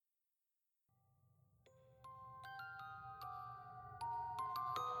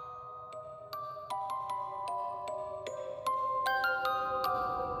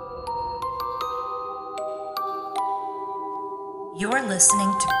You're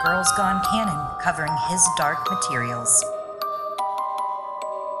listening to Girls Gone Canon, covering his dark materials.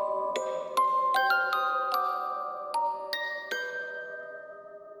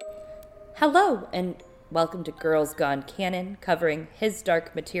 Hello, and welcome to Girls Gone Canon, covering his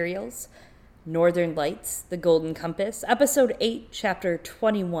dark materials, Northern Lights, The Golden Compass, Episode 8, Chapter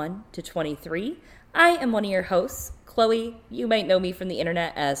 21 to 23. I am one of your hosts, Chloe. You might know me from the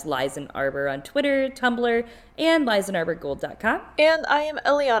internet as Lizen Arbor on Twitter, Tumblr, and lizenarborgold.com. And I am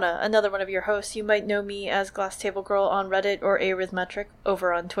Eliana, another one of your hosts. You might know me as Glass Table Girl on Reddit or Arithmetric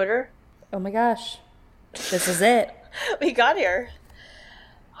over on Twitter. Oh my gosh. This is it. We got here.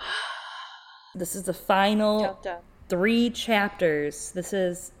 This is the final Countdown. 3 chapters. This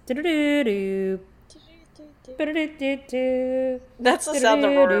is... That's the sound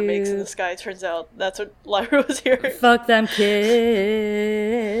Aurora makes in the sky, turns out. That's what Lyra was hearing. Fuck them kids.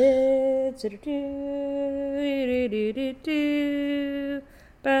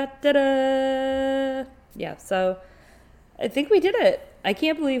 Yeah, so I think we did it. I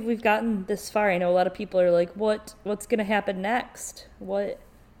can't believe we've gotten this far. I know a lot of people are like, what's going to happen next?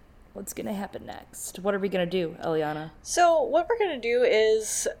 What's going to happen next? What are we going to do, Eliana? So what we're going to do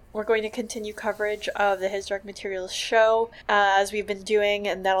is we're going to continue coverage of the His Dark Materials show as we've been doing,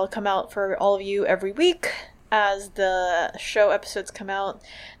 and that'll come out for all of you every week as the show episodes come out.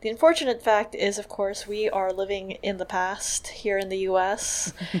 The unfortunate fact is, of course, we are living in the past here in the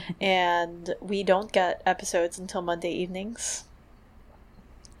US, and we don't get episodes until Monday evenings.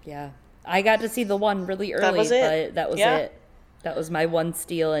 Yeah. I got to see the one really early, That was it. But that was it. That was my one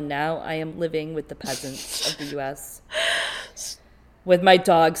steal, and now I am living with the peasants of the U.S. with my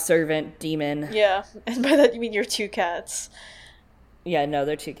dog servant, Demon. Yeah, and by that you mean your 2 cats. Yeah, no,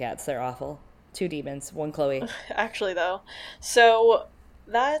 they're 2 cats. They're awful. 2 demons, 1 Chloe. Actually, though. So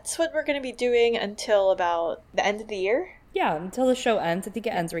that's what we're going to be doing until about the end of the year. Yeah, until the show ends. I think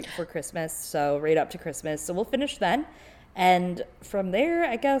it ends right before Christmas, so right up to Christmas. So we'll finish then. And from there,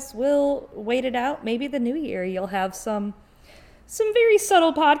 I guess we'll wait it out. Maybe the new year you'll have some very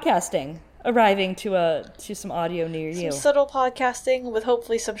subtle podcasting arriving to some audio near you. Some subtle podcasting with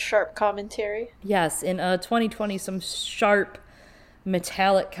hopefully some sharp commentary. Yes, in 2020, some sharp,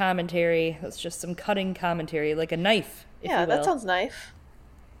 metallic commentary. That's just some cutting commentary, like a knife, if you will. That sounds knife.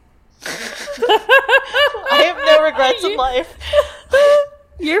 I have no regrets in life.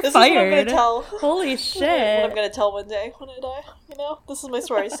 You're this fired. Is what I'm gonna tell. Holy shit. What I'm going to tell one day when I die. You know, this is my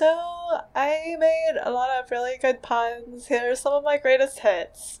story. So, I made a lot of really good puns. Here are some of my greatest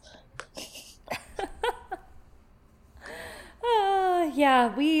hits.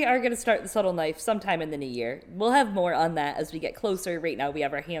 Yeah, we are going to start the subtle knife sometime in the new year. We'll have more on that as we get closer. Right now, we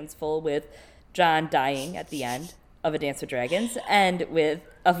have our hands full with John dying at the end of A Dance with Dragons, and with,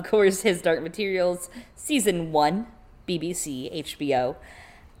 of course, His Dark Materials, Season 1, BBC, HBO.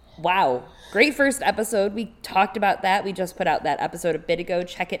 Wow. Great first episode. We talked about that. We just put out that episode a bit ago.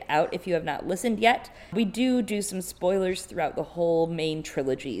 Check it out if you have not listened yet. We do some spoilers throughout the whole main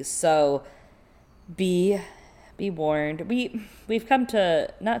trilogy, so be warned. We've come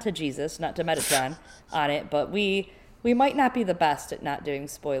to, not to Jesus, not to Metatron on it, but we might not be the best at not doing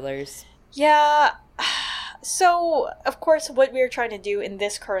spoilers. Yeah. So, of course, what we're trying to do in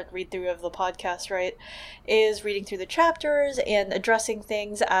this current read-through of the podcast, right, is reading through the chapters and addressing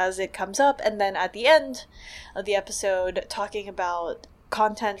things as it comes up, and then at the end of the episode, talking about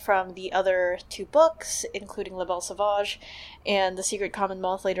content from the other 2 books, including La Belle Sauvage and The Secret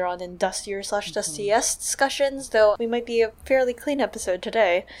Commonwealth later on in dustier/dustiest discussions, though we might be a fairly clean episode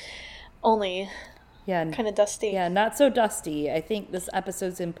today. Only kind of dusty. Yeah, not so dusty. I think this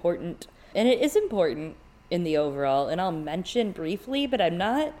episode's important, and it is important in the overall, and I'll mention briefly, but I'm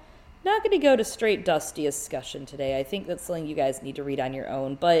not going to go to straight dusty discussion today. I think that's something you guys need to read on your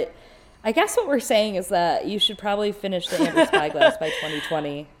own, but I guess what we're saying is that you should probably finish the Amber Spyglass by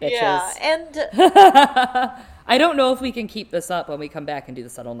 2020, bitches. Yeah, and I don't know if we can keep this up when we come back and do the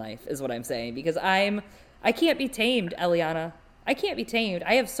subtle knife, is what I'm saying, because I can't be tamed, Eliana. I can't be tamed.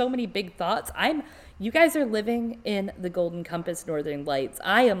 I have so many big thoughts. You guys are living in the Golden Compass, Northern Lights.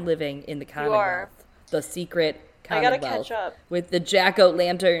 I am living in the Commonwealth. The secret Commonwealth. I gotta catch up. With the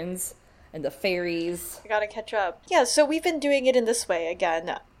jack-o'-lanterns and the fairies. I gotta catch up. Yeah, so we've been doing it in this way,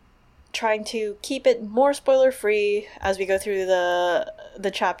 again, trying to keep it more spoiler-free as we go through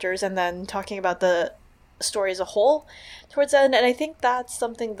the chapters, and then talking about the story as a whole towards the end, and I think that's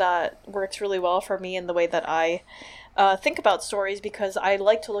something that works really well for me in the way that I think about stories, because I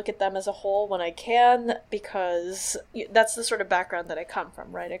like to look at them as a whole when I can, because that's the sort of background that I come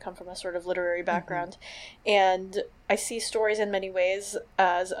from, right? I come from a sort of literary background, and I see stories in many ways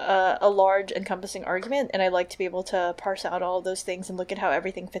as a large encompassing argument, and I like to be able to parse out all of those things and look at how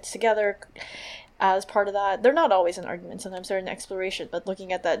everything fits together as part of that. They're not always an argument, sometimes they're an exploration, but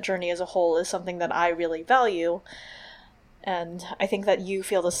looking at that journey as a whole is something that I really value, and I think that you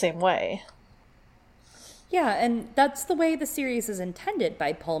feel the same way. Yeah, and that's the way the series is intended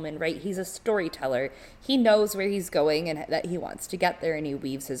by Pullman, right? He's a storyteller. He knows where he's going and that he wants to get there, and he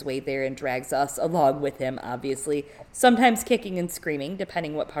weaves his way there and drags us along with him, obviously. Sometimes kicking and screaming,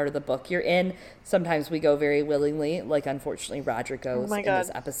 depending what part of the book you're in. Sometimes we go very willingly, like unfortunately Roger goes in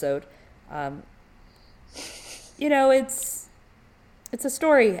this episode. It's a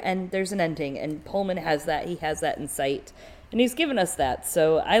story, and there's an ending, and Pullman has that. He has that in sight, and he's given us that.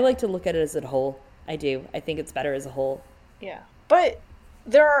 So I like to look at it as a whole. I do. I think it's better as a whole. Yeah. But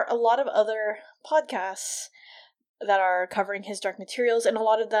there are a lot of other podcasts that are covering his Dark Materials, and a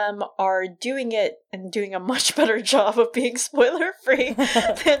lot of them are doing it and doing a much better job of being spoiler-free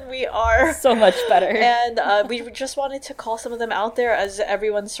than we are. So much better. And we just wanted to call some of them out there as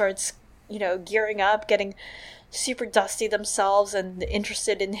everyone starts, gearing up, getting super dusty themselves and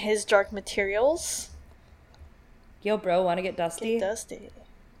interested in his Dark Materials. Yo, bro, want to get dusty? Get dusty.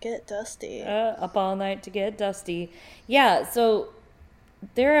 Get dusty. Up all night to get dusty. Yeah, so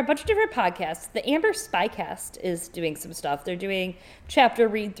there are a bunch of different podcasts. The Amber Spycast is doing some stuff. They're doing chapter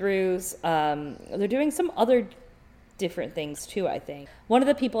read-throughs. They're doing some other different things, too, I think. One of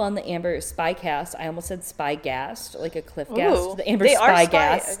the people on the Amber Spycast, I almost said Spygast, like a cliff gast. The Amber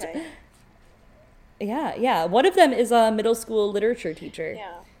Spygast. Okay. Yeah. One of them is a middle school literature teacher.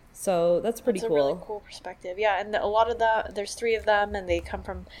 Yeah. So that's pretty cool. That's a really cool perspective. Yeah, and a lot of there's 3 of them, and they come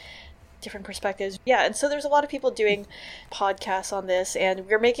from different perspectives. Yeah, and so there's a lot of people doing podcasts on this, and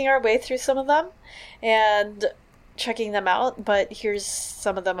we're making our way through some of them and checking them out, but here's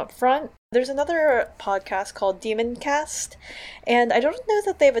some of them up front. There's another podcast called Demon Cast, and I don't know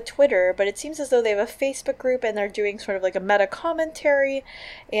that they have a Twitter, but it seems as though they have a Facebook group, and they're doing sort of like a meta commentary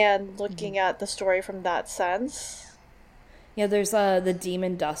and looking at the story from that sense. Yeah, there's the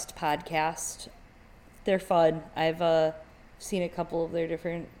Demon Dust podcast. They're fun. I've seen a couple of their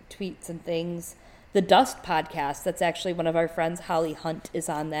different tweets and things. The Dust podcast, that's actually one of our friends, Holly Hunt, is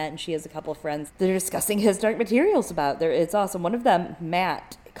on that, and she has a couple of friends that are discussing his Dark Materials about. It's awesome. One of them,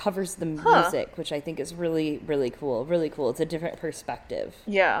 Matt, covers the music, which I think is really, really cool. Really cool. It's a different perspective.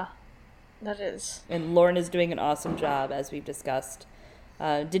 Yeah, that is. And Lauren is doing an awesome job, as we've discussed.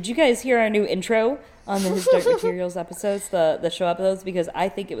 Did you guys hear our new intro on the His Dark Materials episodes, the show episodes? Because I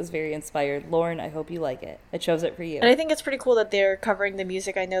think it was very inspired. Lauren, I hope you like it. I chose it for you. And I think it's pretty cool that they're covering the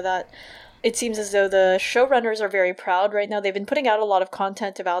music. I know that it seems as though the showrunners are very proud right now. They've been putting out a lot of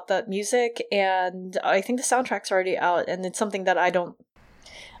content about that music, and I think the soundtrack's already out, and it's something that I don't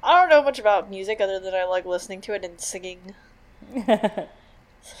know much about music other than I like listening to it and singing. I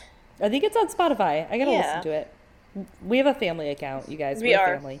think it's on Spotify. I gotta listen to it. We have a family account, you guys. We're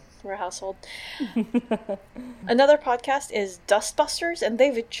a family. We're a household. Another podcast is Dustbusters, and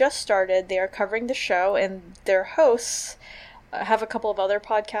they've just started. They are covering the show, and their hosts have a couple of other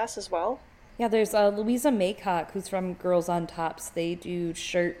podcasts as well. Yeah, there's Louisa Maycock, who's from Girls on Tops. They do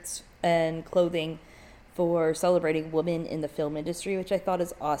shirts and clothing for celebrating women in the film industry, which I thought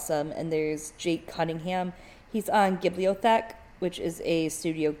is awesome. And there's Jake Cunningham. He's on Ghibliothek, which is a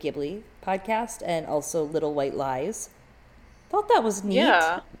Studio Ghibli podcast, and also Little White Lies. Thought that was neat.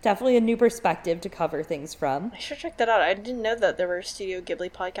 Yeah. Definitely a new perspective to cover things from. I should check that out. I didn't know that there were Studio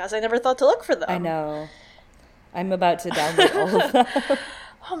Ghibli podcasts. I never thought to look for them. I know. I'm about to download all of them.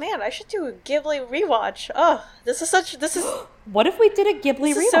 Oh man, I should do a Ghibli rewatch. Oh, this is What if we did a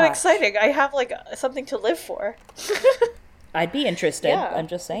Ghibli rewatch? This is so exciting. I have like something to live for. I'd be interested. Yeah, I'm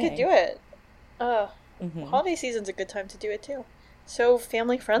just saying. We could do it. Holiday season's a good time to do it too. So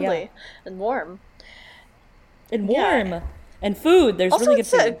family friendly and warm. And warm. Yeah. And food. There's also, really good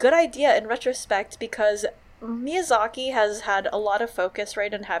food. Also, it's a good idea in retrospect because Miyazaki has had a lot of focus,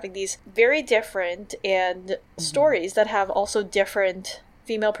 right, on having these very different and stories that have also different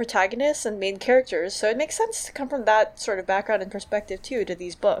female protagonists and main characters. So it makes sense to come from that sort of background and perspective too to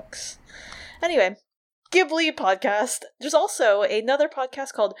these books. Anyway, Ghibli podcast. There's also another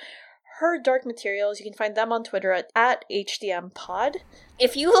podcast called Her Dark Materials. You can find them on Twitter at HDMPod.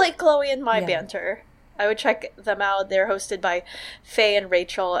 If you like Chloe and my banter, I would check them out. They're hosted by Faye and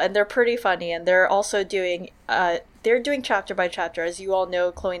Rachel, and they're pretty funny. And they're also doing chapter by chapter. As you all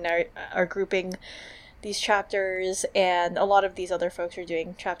know, Chloe and I are grouping these chapters, and a lot of these other folks are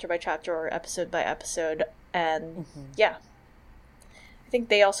doing chapter by chapter or episode by episode. And yeah. I think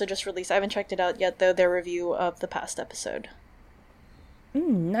they also just released, I haven't checked it out yet though, their review of the past episode.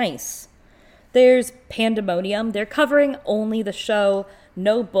 Nice. There's Pandemonium. They're covering only the show.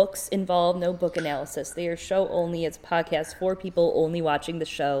 No books involved, no book analysis. They are show only. It's a podcast for people only watching the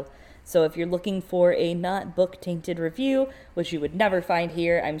show. So if you're looking for a not book-tainted review, which you would never find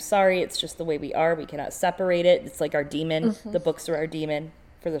here, I'm sorry. It's just the way we are. We cannot separate it. It's like our demon. The books are our demon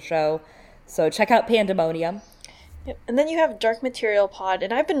for the show. So check out Pandemonium. Yep. And then you have Dark Material Pod,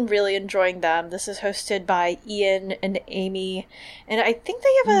 and I've been really enjoying them. This is hosted by Ian and Amy, and I think they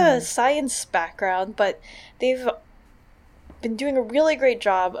have a science background, but they've been doing a really great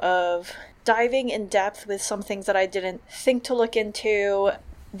job of diving in depth with some things that I didn't think to look into.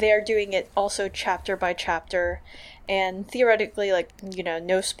 They're doing it also chapter by chapter, and theoretically, like, you know,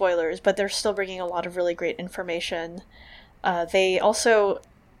 no spoilers, but they're still bringing a lot of really great information. They also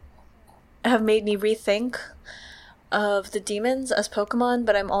have made me rethink of the demons as Pokemon,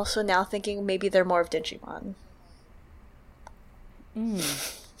 but I'm also now thinking maybe they're more of Digimon. You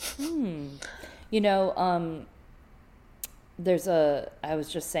know, I was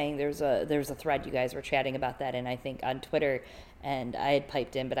just saying there's a thread you guys were chatting about that, and I think on Twitter, and I had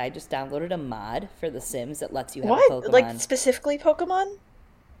piped in, but I just downloaded a mod for The Sims that lets you have a Pokemon. Like specifically Pokemon?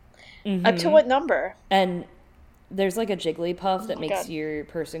 Up to what number? And there's like a Jigglypuff that makes your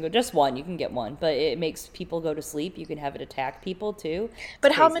person go, just one, you can get one, but it makes people go to sleep. You can have it attack people too.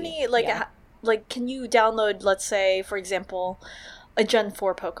 But how many, like, can you download, let's say, for example, a Gen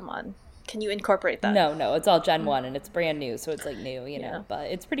 4 Pokemon? Can you incorporate that? No, it's all Gen 1 and it's brand new, so it's like new, you know, but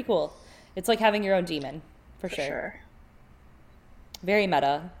it's pretty cool. It's like having your own demon, for sure. Very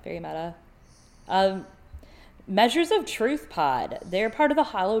meta, very meta. Measures of Truth Pod. They're part of the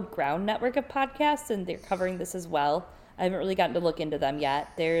Hallowed Ground network of podcasts, and they're covering this as well. I haven't really gotten to look into them yet.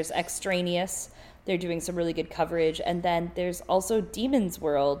 There's Extraneous. They're doing some really good coverage. And then there's also Demons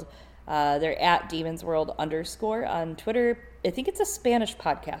World. They're at Demons World _ on Twitter. I think it's a Spanish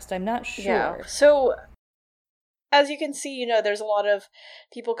podcast. I'm not sure. Yeah. So, as you can see, you know, there's a lot of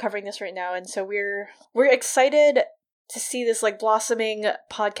people covering this right now, and so we're excited to see this, like, blossoming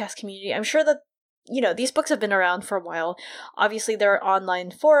podcast community. I'm sure that, you know, these books have been around for a while. Obviously, there are online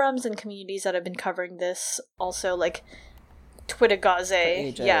forums and communities that have been covering this. Also, like,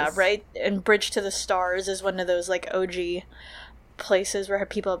 Twitagaze. Yeah, right? And Bridge to the Stars is one of those, like, OG places where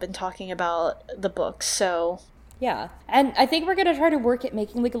people have been talking about the books, so... Yeah, and I think we're going to try to work at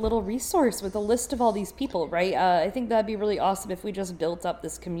making, like, a little resource with a list of all these people, right? I think that'd be really awesome if we just built up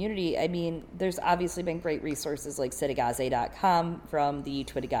this community. I mean, there's obviously been great resources like Twitagaze.com from the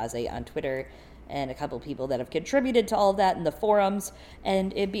Twitagaze on Twitter, and a couple people that have contributed to all of that in the forums,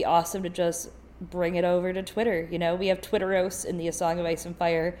 and it'd be awesome to just bring it over to Twitter. You know, we have Twitteros in the A Song of Ice and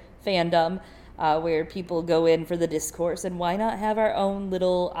Fire fandom, where people go in for the discourse, and why not have our own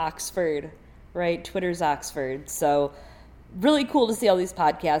little Oxford, right? Twitter's Oxford. So really cool to see all these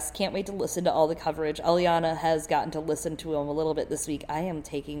podcasts. Can't wait to listen to all the coverage. Eliana has gotten to listen to them a little bit this week. I am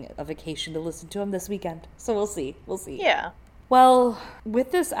taking a vacation to listen to them this weekend, so we'll see. Yeah. Well,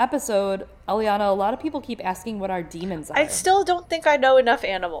 with this episode, Eliana, a lot of people keep asking what our demons are. I still don't think I know enough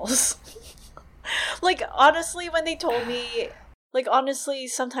animals. Like, honestly, when they told me... Like, honestly,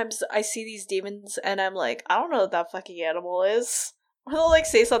 sometimes I see these demons and I'm like, I don't know what that fucking animal is. Or they'll, like,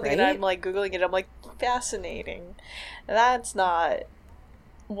 say something and I'm, like, Googling it. I'm like, fascinating. That's not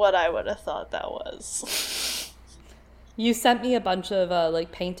what I would have thought that was. You sent me a bunch of,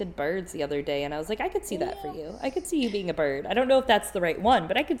 like, painted birds the other day, and I was like, I could see that for you. I could see you being a bird. I don't know if that's the right one,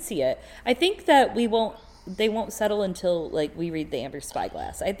 but I could see it. I think that they won't settle until, like, we read the Amber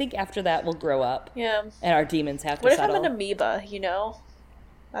Spyglass. I think after that we'll grow up. Yeah. And our demons have to settle. settle. What if I'm an amoeba, you know?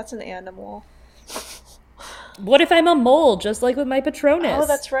 That's an animal. What if I'm a mole, just like with my Patronus? Oh,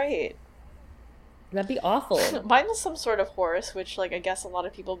 that's right. That'd be awful. Mine is some sort of horse, which, like, I guess a lot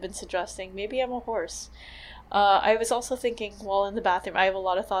of people have been suggesting. Maybe I'm a horse. I was also thinking while in the bathroom, I have a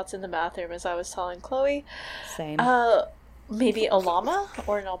lot of thoughts in the bathroom as I was telling Chloe. Same. Maybe a llama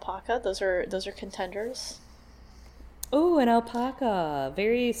or an alpaca. Those are contenders. Oh, an alpaca.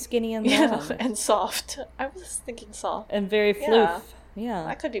 Very skinny and long. Yeah, and soft. I was thinking soft. And very floof. Yeah.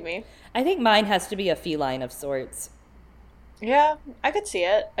 That could be me. I think mine has to be a feline of sorts. Yeah, I could see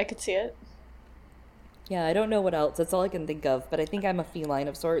it. Yeah, I don't know what else. That's all I can think of. But I think I'm a feline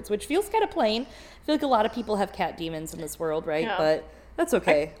of sorts, which feels kind of plain. I feel like a lot of people have cat demons in this world, right? Yeah. But that's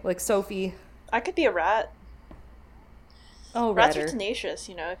okay. Like Sophie. I could be a rat. Oh, rats are tenacious,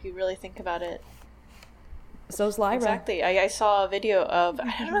 you know, if you really think about it. So's Lyra. Exactly. I saw a video of,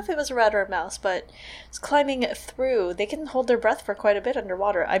 I don't know if it was a rat or a mouse, but it's climbing through. They can hold their breath for quite a bit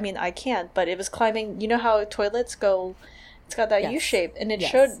underwater. I mean, I can't, but it was climbing. You know how toilets go? It's got that Yes. U shape, and it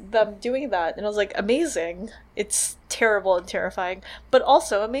Yes. showed them doing that, and I was like, amazing. It's terrible and terrifying, but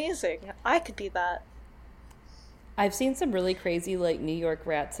also amazing. I could be that. I've seen some really crazy, like, New York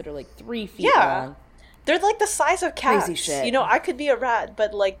rats that are, like, 3 feet Yeah. long. They're like the size of cats. Crazy shit. You know, I could be a rat,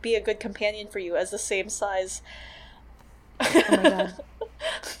 but like be a good companion for you as the same size. Oh my god.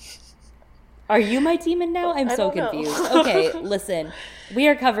 Are you my demon now? I'm I so don't know. confused. Okay, listen. We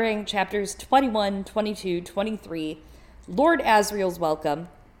are covering chapters 21, 22, 23, Lord Asriel's Welcome,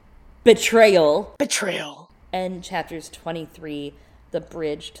 Betrayal, Betrayal. and chapters 23, The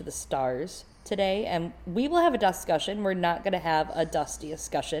Bridge to the Stars today. And we will have a discussion. We're not going to have a dusty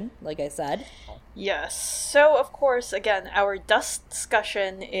discussion, like I said. Yes. So, of course, again, our dust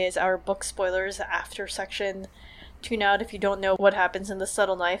discussion is our book spoilers after section. Tune out if you don't know what happens in the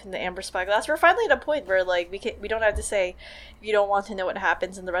Subtle Knife and the Amber Spyglass. We're finally at a point where, like, we don't have to say if you don't want to know what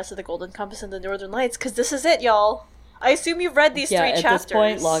happens in the rest of the Golden Compass and the Northern Lights, because this is it, y'all. I assume you've read these 3 at chapters. this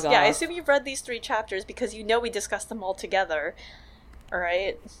point, log Yeah, I off. assume you've read these 3 chapters because you know we discussed them all together.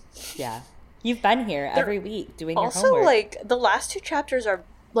 Alright? Yeah. You've been here every week doing your Also, homework. like, the last 2 chapters are,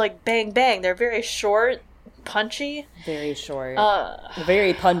 like, bang bang. They're very short, punchy. Very short.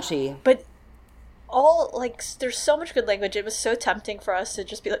 Very punchy. But there's so much good language. It was so tempting for us to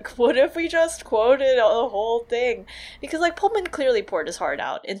just be like, what if we just quoted the whole thing? Because, like, Pullman clearly poured his heart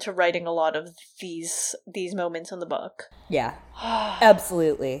out into writing a lot of these moments in the book. Yeah.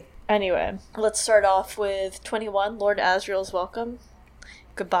 Absolutely. Anyway, let's start off with 21, Lord Asriel's Welcome.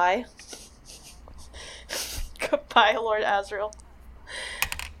 Goodbye. Goodbye, Lord Asriel.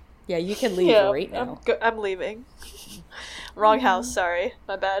 Yeah, you can leave right now. I'm leaving. Wrong house, sorry.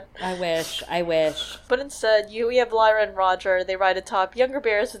 My bad. I wish. But instead, we have Lyra and Roger. They ride atop younger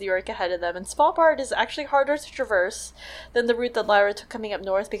bears with Yorick ahead of them, and Svalbard is actually harder to traverse than the route that Lyra took coming up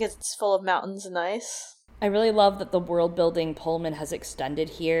north because it's full of mountains and ice. I really love that the world building Pullman has extended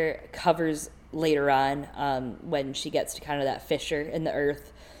here covers later on when she gets to kind of that fissure in the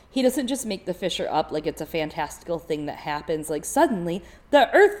earth. He doesn't just make the fissure up like it's a fantastical thing that happens, like suddenly the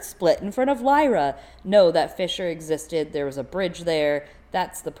earth split in front of Lyra. No, that fissure existed. There was a bridge there.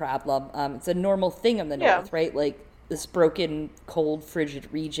 That's the problem. It's a normal thing in the north, right? Like this broken, cold, frigid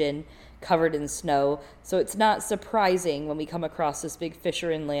region covered in snow. So it's not surprising when we come across this big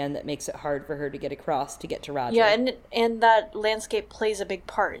fissure in land that makes it hard for her to get across to get to Roger. Yeah, and that landscape plays a big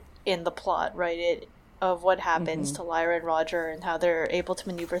part in the plot, right? Of what happens to Lyra and Roger and how they're able to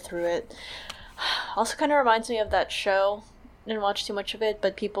maneuver through it. Also kind of reminds me of that show. Didn't watch too much of it,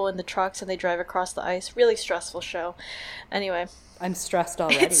 but people in the trucks and they drive across the ice. Really stressful show. Anyway. I'm stressed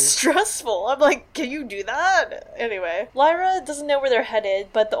already. It's stressful. I'm like, can you do that? Anyway. Lyra doesn't know where they're headed,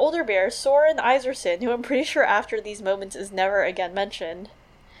 but the older bear, Soren Iserson, who I'm pretty sure after these moments is never again mentioned,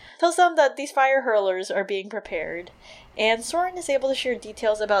 tells them that these fire hurlers are being prepared. And Soren is able to share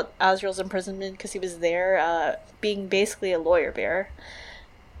details about Asriel's imprisonment because he was there, being basically a lawyer bear.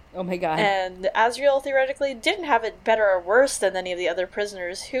 Oh my god. And Asriel theoretically didn't have it better or worse than any of the other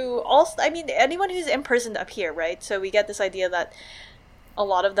prisoners who also, I mean, anyone who's imprisoned up here, right? So we get this idea that a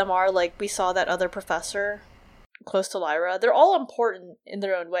lot of them are, like, we saw that other professor close to Lyra. They're all important in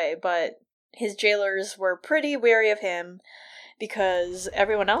their own way, but his jailers were pretty wary of him because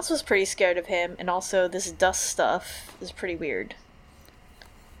everyone else was pretty scared of him, and also this dust stuff is pretty weird.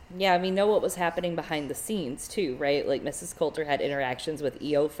 Yeah, we know what was happening behind the scenes, too, right? Like, Mrs. Coulter had interactions with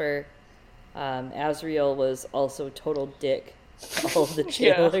Eofor. Asriel was also a total dick to all of the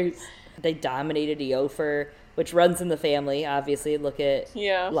jailers. They dominated Eofor, which runs in the family, obviously. Look at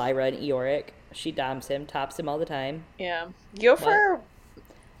Lyra and Eorik. She doms him, tops him all the time. Yeah. Eofor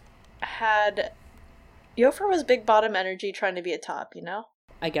was big bottom energy trying to be a top, you know?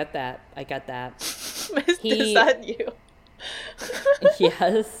 I get that. Is that you?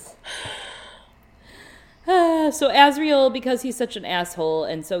 Yes. So Asriel, because he's such an asshole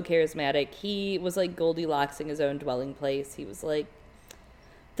and so charismatic, he was like Goldilocks in his own dwelling place. He was like,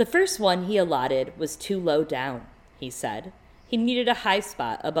 the first one he allotted was too low down, he said. He needed a high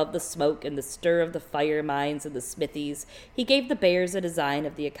spot above the smoke and the stir of the fire mines and the smithies. He gave the bears a design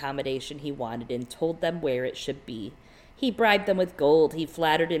of the accommodation he wanted and told them where it should be. He bribed them with gold, he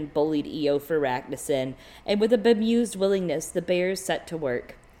flattered and bullied Eofor Ragnarsson, and with a bemused willingness the bears set to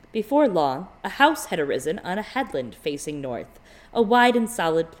work. Before long, a house had arisen on a headland facing north, a wide and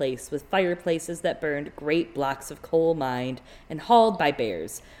solid place with fireplaces that burned great blocks of coal mined and hauled by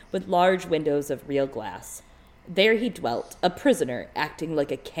bears, with large windows of real glass. There he dwelt, a prisoner, acting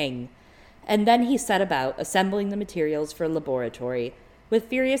like a king. And then he set about assembling the materials for a laboratory. With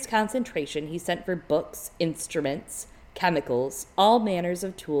furious concentration, he sent for books, instruments, chemicals, all manners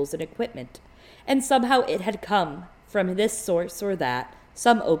of tools and equipment. And somehow it had come from this source or that,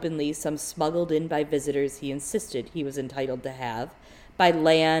 some openly, some smuggled in by visitors he insisted he was entitled to have. By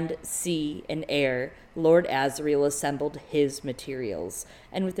land, sea, and air, Lord Asriel assembled his materials,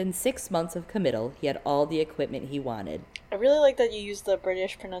 and within 6 months of committal, he had all the equipment he wanted. I really like that you used the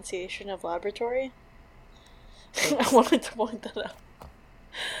British pronunciation of laboratory. I wanted to point that out.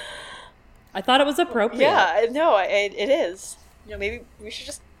 I thought it was appropriate. Yeah, no, it is. Maybe we should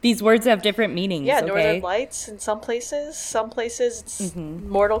just... These words have different meanings, yeah, okay? Northern Lights in some places. Some places it's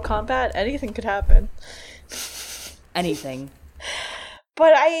Mortal Kombat. Anything could happen. Anything.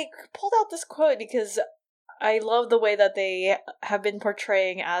 But I pulled out this quote because I love the way that they have been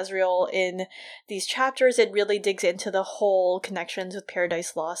portraying Asriel in these chapters. It really digs into the whole connections with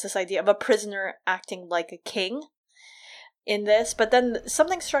Paradise Lost, this idea of a prisoner acting like a king in this. But then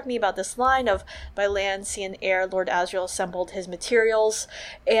something struck me about this line of, by land, sea, and air, Lord Asriel assembled his materials.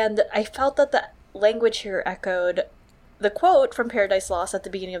 And I felt that the language here echoed the quote from Paradise Lost at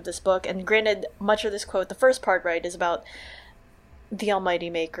the beginning of this book. And granted, much of this quote, the first part, right, is about the Almighty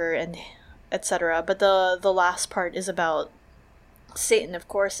Maker and etc. But the last part is about Satan, of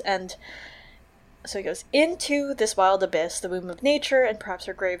course. And so he goes, into this wild abyss, the womb of nature, and perhaps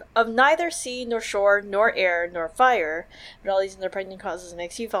her grave, of neither sea, nor shore, nor air, nor fire, but all these and their pregnant causes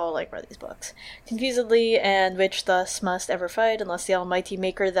makes you follow like read these books, confusedly, and which thus must ever fight, unless the Almighty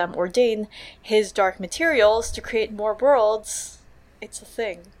Maker them ordain his dark materials to create more worlds. It's a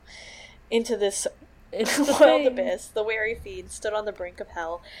thing. Into this wild abyss, the weary fiend stood on the brink of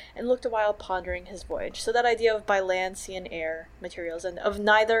hell and looked a while pondering his voyage. So that idea of by land, sea, and air materials, and of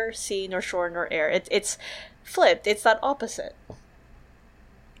neither sea, nor shore, nor air, it's flipped. It's that opposite.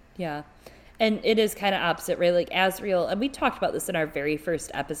 Yeah. And it is kind of opposite, right? Like Asriel, and we talked about this in our very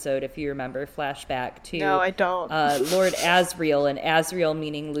first episode, if you remember, flashback to... No, I don't. Lord Asriel, and Asriel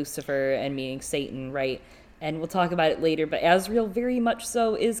meaning Lucifer and meaning Satan, right? And we'll talk about it later, but Asriel very much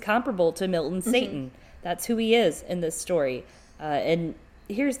so is comparable to Milton's Satan. That's who he is in this story. And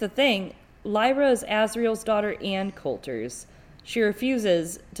here's the thing. Lyra is Asriel's daughter and Coulter's. She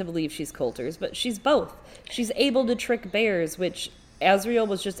refuses to believe she's Coulter's, but she's both. She's able to trick bears, which Asriel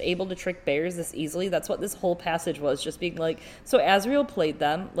was just able to trick bears this easily. That's what this whole passage was, just being like... So Asriel played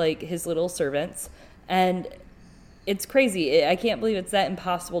them like his little servants, and it's crazy. I can't believe it's that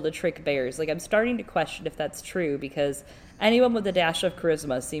impossible to trick bears. Like, I'm starting to question if that's true, because anyone with a dash of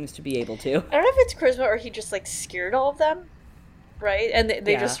charisma seems to be able to. I don't know if it's charisma or he just, like, scared all of them, right? And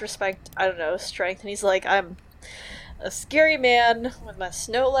they just respect, I don't know, strength. And he's like, I'm a scary man with my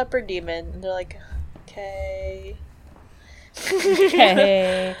snow leopard demon. And they're like, okay.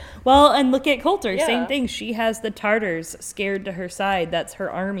 Okay. Well, and look at Coulter. Yeah. Same thing. She has the Tartars scared to her side. That's her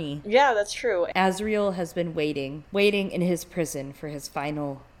army. Yeah, that's true. Asriel has been waiting in his prison for his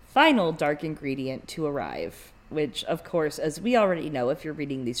final dark ingredient to arrive. Which, of course, as we already know if you're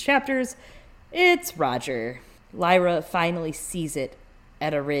reading these chapters, it's Roger. Lyra finally sees it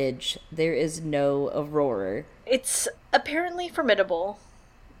at a ridge. There is no Aurora. It's apparently formidable,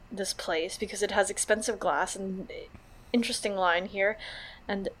 this place, because it has expensive glass, and interesting line here.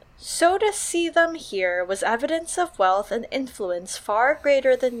 And so to see them here was evidence of wealth and influence far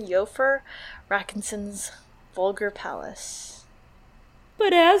greater than Yofer Rackinson's vulgar palace.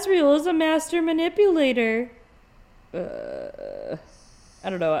 But Asriel is a master manipulator. I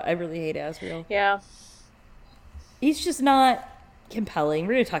don't know. I really hate Asriel. Yeah. He's just not compelling.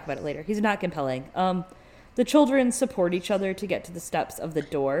 We're going to talk about it later. He's not compelling. The children support each other to get to the steps of the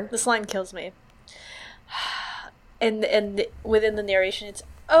door. This line kills me. And within the narration, it's,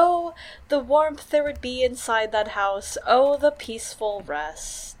 oh, the warmth there would be inside that house. Oh, the peaceful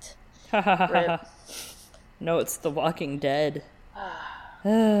rest. Rip. No, it's The Walking Dead.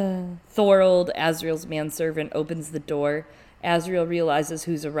 Thorold, Asriel's manservant, opens the door. Asriel realizes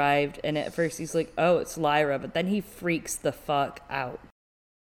who's arrived, and at first he's like, oh, it's Lyra, but then he freaks the fuck out.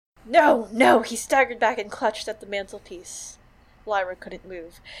 No, he staggered back and clutched at the mantelpiece. Lyra couldn't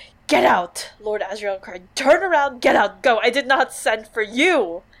move. Get out, Lord Asriel cried. Turn around, get out, go, I did not send for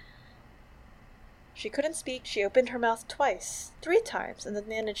you. She couldn't speak. She opened her mouth twice, 3 times, and then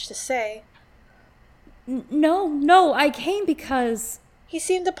managed to say, No, I came because... He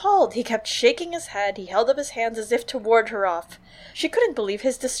seemed appalled. He kept shaking his head. He held up his hands as if to ward her off. She couldn't believe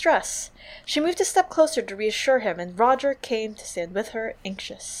his distress. She moved a step closer to reassure him, and Roger came to stand with her,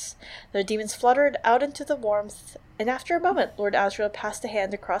 anxious. Their demons fluttered out into the warmth, and after a moment Lord Asriel passed a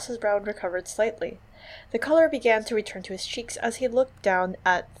hand across his brow and recovered slightly. The color began to return to his cheeks as he looked down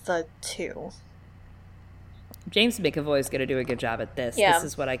at the two. James McAvoy is going to do a good job at this. Yeah. This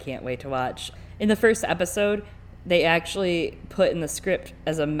is what I can't wait to watch. In the first episode, they actually put in the script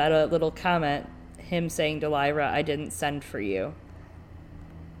as a meta little comment him saying to Lyra, "I didn't send for you."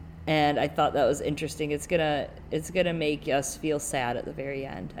 And I thought that was interesting. It's gonna make us feel sad at the very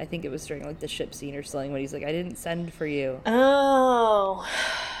end. I think it was during like the ship scene or something when he's like, "I didn't send for you." Oh,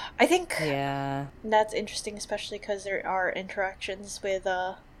 I think that's interesting, especially because there are interactions with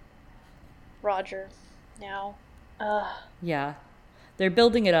Roger now. Yeah, they're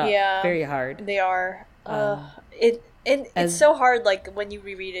building it up very hard. They are. It's so hard. Like when you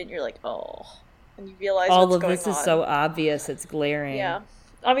reread it, you're like, oh, and you realize all what's of going this on. is so obvious. It's glaring. Yeah.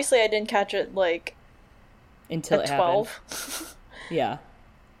 Obviously, I didn't catch it like until at it 12. Yeah.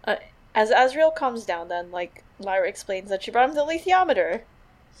 As Azriel calms down, then like Lyra explains that she brought him the alethiometer.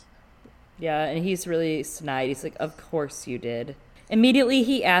 Yeah, and he's really snide. He's like, "Of course you did." Immediately,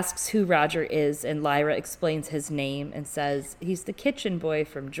 he asks who Roger is, and Lyra explains his name and says he's the kitchen boy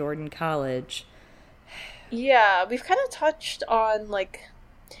from Jordan College. Yeah, we've kind of touched on like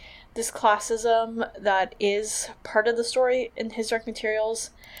this classism that is part of the story in His Dark Materials.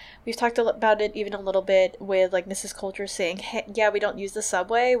 We've talked about it even a little bit with like Mrs. Coulter saying, hey, yeah, we don't use the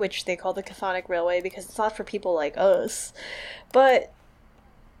subway, which they call the Chthonic Railway because it's not for people like us. But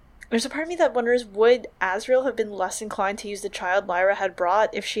there's a part of me that wonders, would Azriel have been less inclined to use the child Lyra had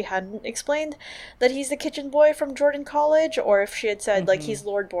brought if she hadn't explained that he's the kitchen boy from Jordan College, or if she had said like he's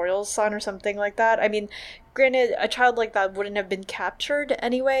Lord Boyle's son or something like that? I mean, granted, a child like that wouldn't have been captured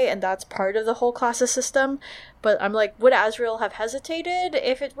anyway, and that's part of the whole classist system. But I'm like, would Azriel have hesitated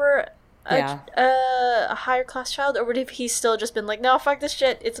if it were a higher class child, or would he still just been like, no, fuck this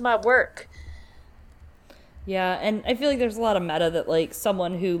shit, it's my work? Yeah, and I feel like there's a lot of meta that, like,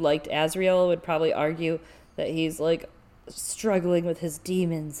 someone who liked Azriel would probably argue that he's, like, struggling with his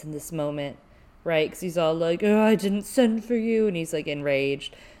demons in this moment, right? Because he's all like, oh, I didn't send for you, and he's, like,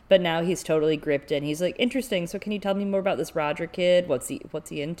 enraged. But now he's totally gripped in. He's like, interesting, so can you tell me more about this Roger kid? What's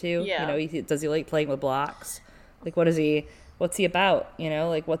he into? Yeah. You know, does he like playing with blocks? Like, what's he about? You know,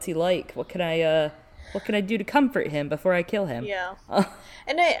 like, what's he like? What can I do to comfort him before I kill him? Yeah.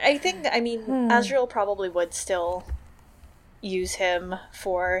 And I think, I mean, Azriel probably would still use him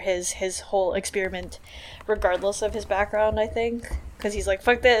for his whole experiment, regardless of his background, I think. Because he's like,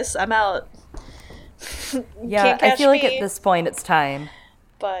 fuck this, I'm out. Yeah, Can't catch I feel like me. at this point it's time.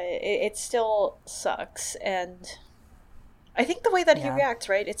 But it still sucks. And I think the way that he reacts,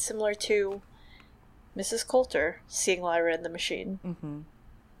 right? It's similar to Mrs. Coulter seeing Lyra in the machine. Mm-hmm.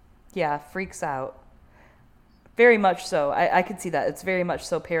 Yeah, freaks out. Very much so. I could see that. It's very much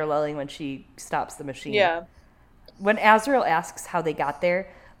so paralleling when she stops the machine. Yeah. When Azriel asks how they got there,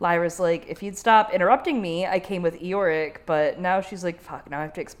 Lyra's like, if you'd stop interrupting me, I came with Eoric. But now she's like, fuck, now I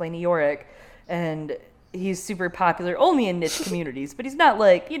have to explain Eoric. And he's super popular only in niche communities, but he's not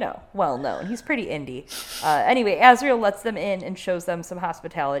like, you know, well known. He's pretty indie. Anyway, Azriel lets them in and shows them some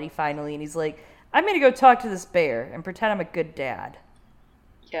hospitality finally. And he's like, I'm going to go talk to this bear and pretend I'm a good dad.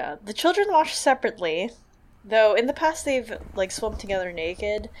 Yeah. The children wash separately. Though in the past they've like swum together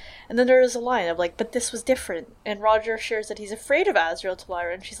naked, and then there is a line of like, but this was different. And Roger shares that he's afraid of Azriel to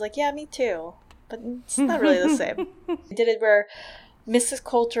Lyra, and she's like, yeah, me too. But it's not really the same. They did it where Mrs.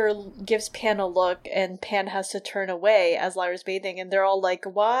 Coulter gives Pan a look, and Pan has to turn away as Lyra's bathing, and they're all like,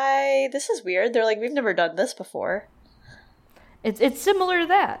 why? This is weird. They're like, we've never done this before. It's similar to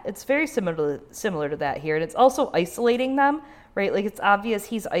that. It's very similar to that here, and it's also isolating them. Right, like it's obvious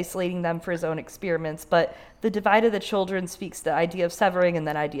he's isolating them for his own experiments, but the divide of the children speaks to the idea of severing and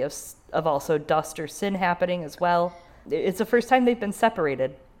then idea of also dust or sin happening as well. It's the first time they've been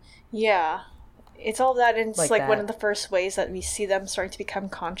separated. Yeah, it's all that, and it's like that. one of the first ways that we see them starting to become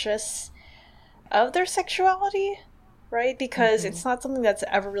conscious of their sexuality, right? Because it's not something that's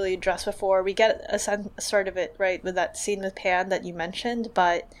ever really addressed before. We get a sort of it, right, with that scene with Pan that you mentioned,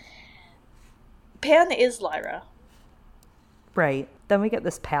 but Pan is Lyra. Right. Then we get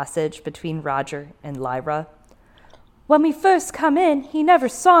this passage between Roger and Lyra. When we first come in, he never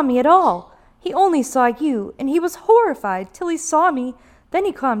saw me at all. He only saw you, and he was horrified till he saw me. Then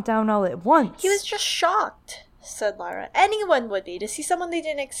he calmed down all at once. He was just shocked, said Lyra. Anyone would be, to see someone they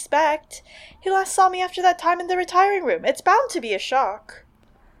didn't expect. He last saw me after that time in the retiring room. It's bound to be a shock.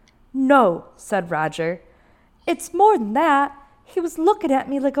 No, said Roger. It's more than that. He was looking at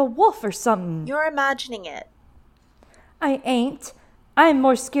me like a wolf or something. You're imagining it. I ain't. I'm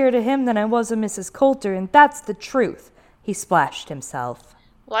more scared of him than I was of Mrs. Coulter, and that's the truth. He splashed himself.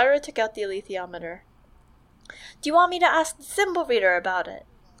 Lyra took out the alethiometer. Do you want me to ask the symbol reader about it?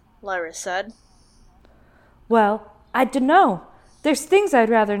 Lyra said. Well, I dunno. There's things I'd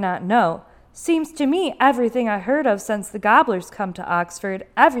rather not know. Seems to me everything I heard of since the gobblers come to Oxford,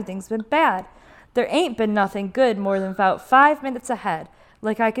 everything's been bad. There ain't been nothing good more than about 5 minutes ahead.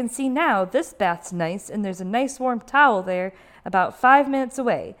 Like I can see now, this bath's nice, and there's a nice warm towel there about 5 minutes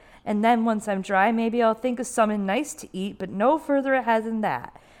away. And then once I'm dry, maybe I'll think of something nice to eat, but no further ahead than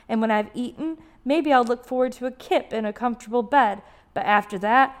that. And when I've eaten, maybe I'll look forward to a kip in a comfortable bed. But after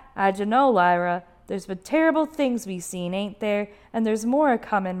that, I dunno, Lyra. There's been terrible things we've seen, ain't there? And there's more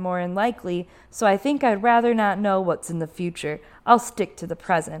a-comin' more'n likely, so I think I'd rather not know what's in the future. I'll stick to the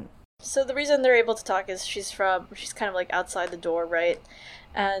present. So the reason they're able to talk is she's kind of like outside the door, right?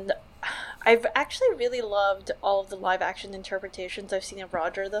 And I've actually really loved all of the live action interpretations I've seen of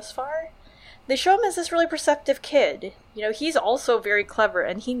Roger thus far. They show him as this really perceptive kid. You know, he's also very clever,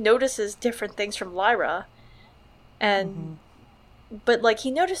 and he notices different things from Lyra. And, but like,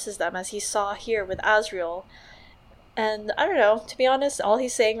 he notices them as he saw here with Asriel. And I don't know, to be honest, all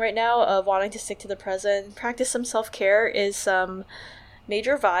he's saying right now of wanting to stick to the present, practice some self-care is some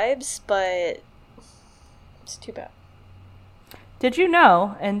major vibes, but it's too bad. Did you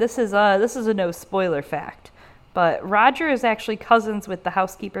know, and this is a no spoiler fact, but Roger is actually cousins with the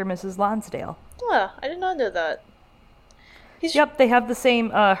housekeeper, Mrs. Lonsdale. Oh, I did not know that. Yep, they have the same,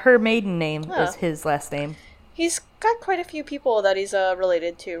 her maiden name is his last name. He's got quite a few people that he's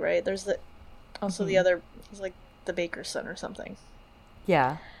related to, right? There's the other, he's like the baker's son or something.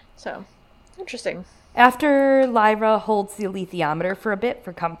 Yeah. So, interesting. After Lyra holds the alethiometer for a bit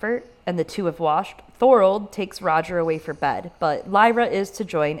for comfort, and the two have washed, Thorold takes Roger away for bed, but Lyra is to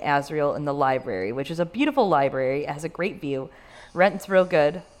join Asriel in the library, which is a beautiful library. It has a great view. Rent's real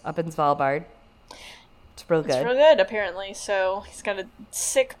good up in Svalbard. It's real good. It's real good, apparently, so he's got a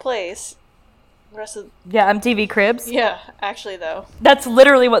sick place. The rest of... Yeah, MTV Cribs. Yeah, actually, though. That's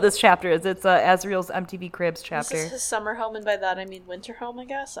literally what this chapter is. It's Asriel's MTV Cribs chapter. This is his summer home, and by that I mean winter home, I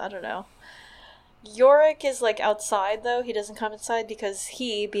guess? I don't know. Yorick is, like, outside, though. He doesn't come inside because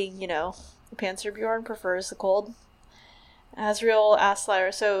he, being, you know, Panzerbjorn, prefers the cold. Asriel asks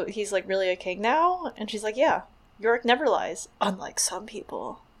Lyra, so he's, like, really a king now? And she's like, yeah, Yorick never lies, unlike some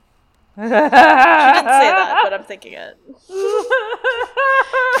people. She didn't say that, but I'm thinking it.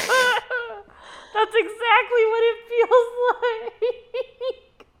 That's exactly what it feels like.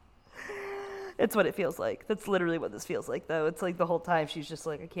 It's what it feels like. That's literally what this feels like, though. It's like the whole time she's just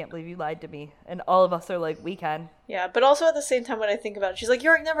like, I can't believe you lied to me. And all of us are like, we can. Yeah, but also at the same time when I think about it, she's like,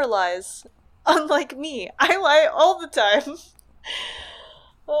 Yorick never lies. Unlike me. I lie all the time.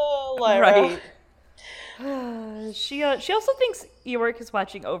 Oh, Lyra. Right. She also thinks Yorick is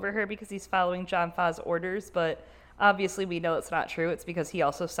watching over her because he's following John Fa's orders, but obviously we know it's not true. It's because he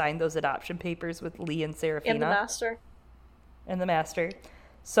also signed those adoption papers with Lee and Seraphina. And the Master.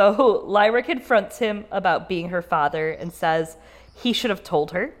 So Lyra confronts him about being her father and says he should have told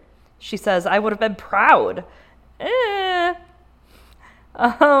her. She says, I would have been proud. Yeah.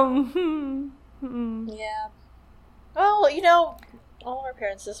 Well, you know, all our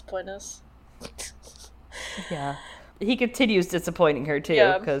parents disappoint us. Yeah. He continues disappointing her,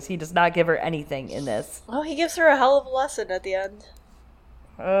 too, because he does not give her anything in this. Oh, he gives her a hell of a lesson at the end.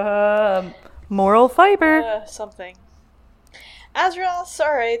 Moral fiber. Something. Asriel,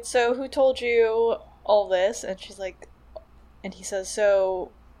 alright, so who told you all this? And she's like, and he says,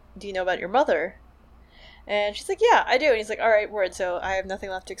 so, do you know about your mother? And she's like, yeah, I do. And he's like, alright, word, so I have nothing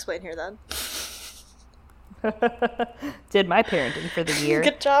left to explain here then. Did my parenting for the year.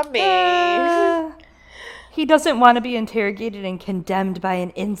 Good job, me. He doesn't want to be interrogated and condemned by an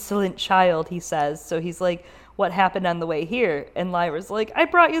insolent child, he says. So he's like, what happened on the way here? And Lyra's like, I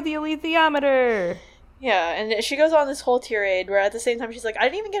brought you the alethiometer. Yeah, and she goes on this whole tirade where at the same time she's like, I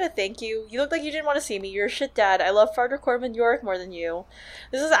didn't even get a thank you. You look like you didn't want to see me. You're a shit dad. I love Farder Corman Yorick more than you.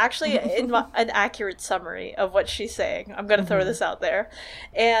 This is actually an accurate summary of what she's saying. I'm going to throw this out there.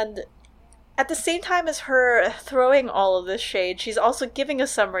 And at the same time as her throwing all of this shade, she's also giving a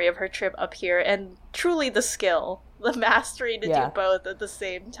summary of her trip up here and truly the skill, the mastery to do both at the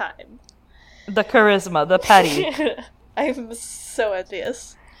same time. The charisma, the petty. I'm so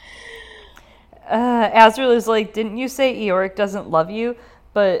envious. Asriel is like, didn't you say Eoric doesn't love you?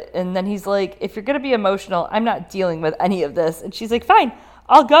 And then he's like, if you're going to be emotional, I'm not dealing with any of this. And she's like, fine,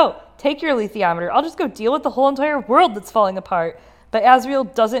 I'll go. Take your alethiometer. I'll just go deal with the whole entire world that's falling apart. But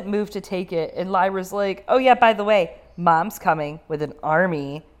Asriel doesn't move to take it. And Lyra's like, oh yeah, by the way, Mom's coming with an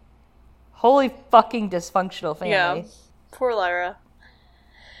army. Holy fucking dysfunctional family. Yeah, poor Lyra.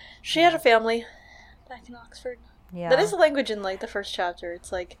 She had a family back in Oxford. Yeah. That is the language in, like, the first chapter.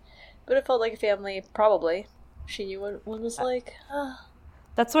 It's like, but it felt like a family, probably. She knew what one was like.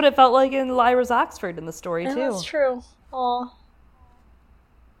 That's what it felt like in Lyra's Oxford in the story, too. That's true. Aw.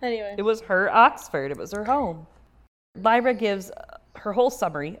 Anyway. It was her Oxford. It was her home. Lyra gives her whole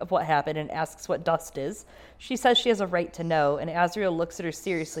summary of what happened and asks what dust is. She says she has a right to know, and Asriel looks at her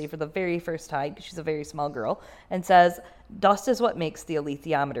seriously for the very first time, because she's a very small girl, and says, dust is what makes the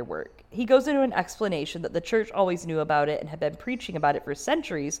alethiometer work. He goes into an explanation that the church always knew about it and had been preaching about it for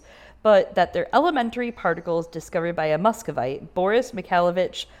centuries, but that they're elementary particles discovered by a Muscovite, Boris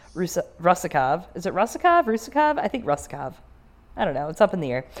Mikhailovich Rusakov. Is it Rusakov? Rusakov? I think Rusakov. I don't know. It's up in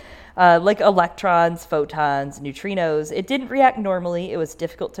the air. Like electrons, photons, neutrinos. It didn't react normally. It was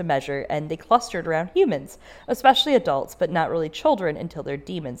difficult to measure, and they clustered around humans, especially adults, but not really children until their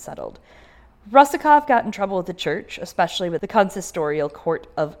demons settled. Rusakov got in trouble with the church, especially with the consistorial court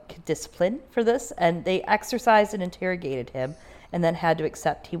of discipline for this, and they exercised and interrogated him, and then had to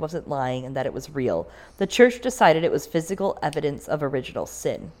accept he wasn't lying and that it was real. The church decided it was physical evidence of original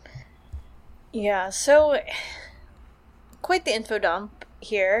sin. Yeah, so quite the info dump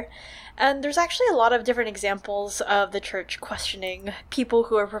here. And there's actually a lot of different examples of the church questioning people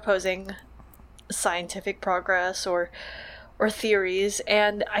who are proposing scientific progress or theories.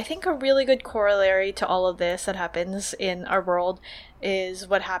 And I think a really good corollary to all of this that happens in our world is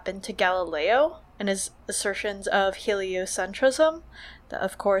what happened to Galileo and his assertions of heliocentrism,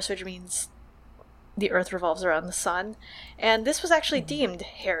 of course, which means the earth revolves around the sun. And this was actually deemed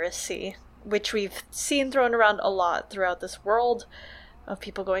heresy, which we've seen thrown around a lot throughout this world of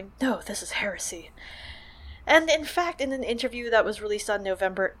people going, no, this is heresy. And in fact, in an interview that was released on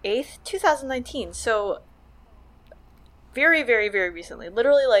November 8th, 2019, so very, very, very recently,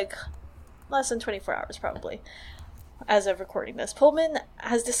 literally like less than 24 hours probably, as of recording this, Pullman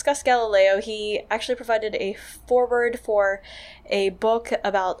has discussed Galileo. He actually provided a foreword for a book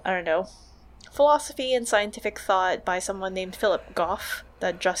about, I don't know, philosophy and scientific thought by someone named Philip Goff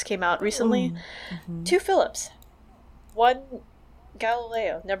that just came out recently. Mm-hmm. 2 Philips. 1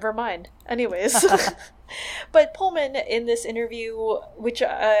 Galileo. Never mind. Anyways. But Pullman, in this interview, which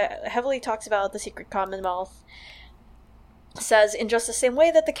heavily talks about the secret Commonwealth, says, in just the same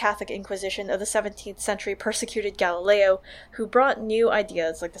way that the Catholic Inquisition of the 17th century persecuted Galileo, who brought new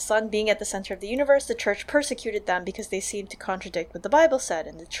ideas, like the sun being at the center of the universe, the church persecuted them because they seemed to contradict what the Bible said,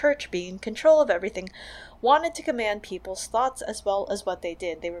 and the church, being in control of everything, wanted to command people's thoughts as well as what they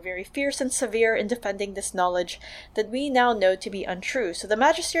did. They were very fierce and severe in defending this knowledge that we now know to be untrue. So the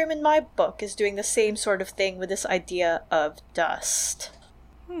magisterium in my book is doing the same sort of thing with this idea of dust.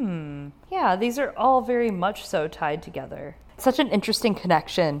 Yeah, these are all very much so tied together. Such an interesting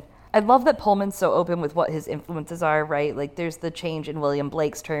connection. I love that Pullman's so open with what his influences are, right? Like, there's the change in William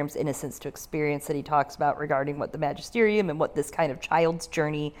Blake's terms, innocence to experience, that he talks about regarding what the magisterium and what this kind of child's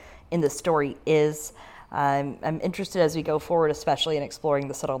journey in the story is. I'm interested as we go forward, especially in exploring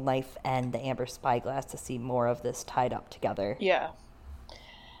the subtle knife and the amber spyglass, to see more of this tied up together. Yeah,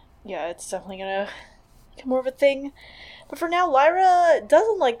 it's definitely gonna become more of a thing. But for now, Lyra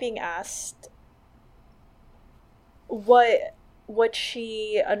doesn't like being asked what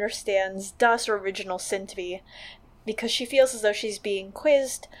she understands dust or original sin to be, because she feels as though she's being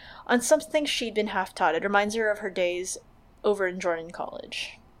quizzed on something she'd been half-taught. It reminds her of her days over in Jordan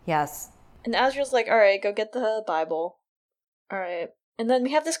College. Yes. And Asriel's like, alright, go get the Bible. Alright. And then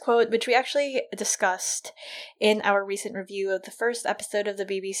we have this quote, which we actually discussed in our recent review of the first episode of the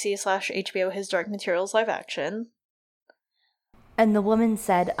BBC/HBO His Dark Materials live action. And the woman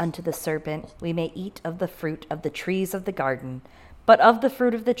said unto the serpent, we may eat of the fruit of the trees of the garden, but of the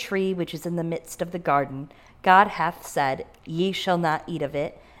fruit of the tree which is in the midst of the garden, God hath said, ye shall not eat of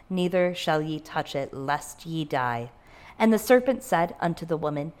it, neither shall ye touch it, lest ye die. And the serpent said unto the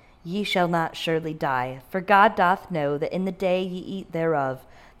woman, ye shall not surely die, for God doth know that in the day ye eat thereof,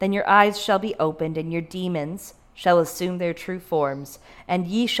 then your eyes shall be opened, and your demons shall assume their true forms, and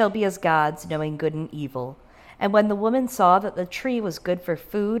ye shall be as gods, knowing good and evil. And when the woman saw that the tree was good for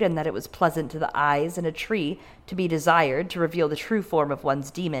food, and that it was pleasant to the eyes, and a tree to be desired to reveal the true form of one's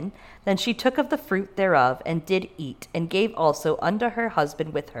demon, then she took of the fruit thereof, and did eat, and gave also unto her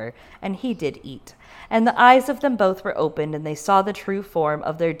husband with her, and he did eat. And the eyes of them both were opened, and they saw the true form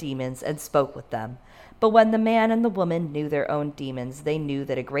of their demons, and spoke with them. But when the man and the woman knew their own demons, they knew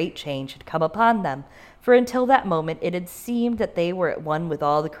that a great change had come upon them. For until that moment it had seemed that they were at one with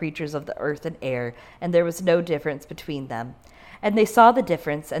all the creatures of the earth and air, and there was no difference between them. And they saw the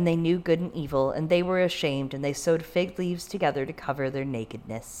difference, and they knew good and evil, and they were ashamed, and they sewed fig leaves together to cover their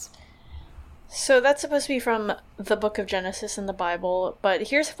nakedness. So that's supposed to be from the book of Genesis in the Bible, but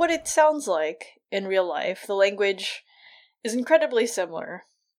here's what it sounds like in real life. The language is incredibly similar.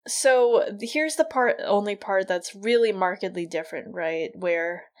 So here's the only part that's really markedly different, right?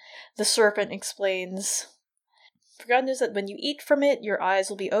 Where the serpent explains, "For God knows that when you eat from it, your eyes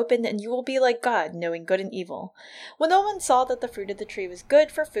will be opened, and you will be like God, knowing good and evil. When the woman saw that the fruit of the tree was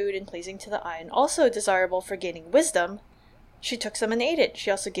good for food and pleasing to the eye, and also desirable for gaining wisdom, she took some and ate it. She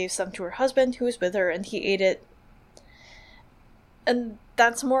also gave some to her husband who was with her, and he ate it." And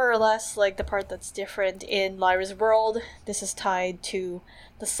that's more or less like the part that's different in Lyra's world. This is tied to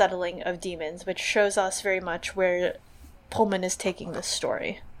the settling of demons, which shows us very much where Pullman is taking this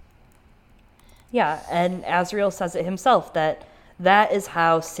story. Yeah, and Azrael says it himself, that is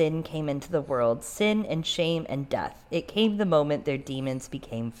how sin came into the world. Sin and shame and death. It came the moment their demons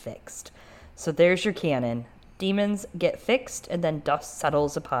became fixed. So there's your canon. Demons get fixed, and then dust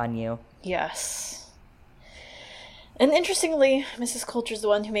settles upon you. Yes. And interestingly, Mrs. Coulter's the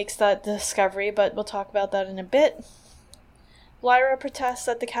one who makes that discovery, but we'll talk about that in a bit. Lyra protests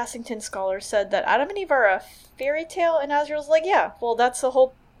that the Cassington scholar said that Adam and Eve are a fairy tale, and Azrael's like, yeah, well, that's the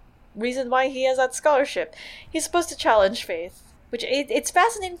whole reason why he has that scholarship. He's supposed to challenge faith. Which, it's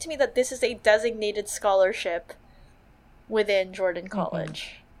fascinating to me that this is a designated scholarship within Jordan College.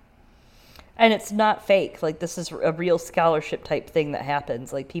 Mm-hmm. And it's not fake. Like, this is a real scholarship type thing that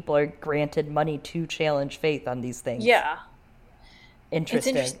happens. Like, people are granted money to challenge faith on these things. Yeah.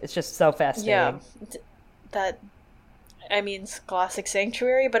 Interesting. It's just so fascinating. Yeah. Scholastic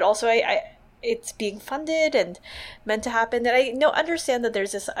Sanctuary, but also it's being funded and meant to happen. And I understand that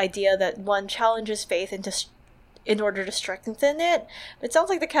there's this idea that one challenges faith in order to strengthen it. But it sounds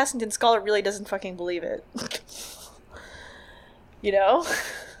like the Cassington Scholar really doesn't fucking believe it. You know?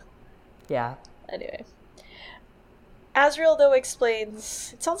 Yeah. Anyway. Azrael, though,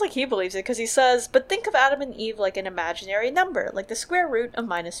 explains, it sounds like he believes it, because he says, "But think of Adam and Eve like an imaginary number, like the square root of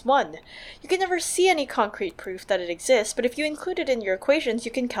 -1. You can never see any concrete proof that it exists, but if you include it in your equations,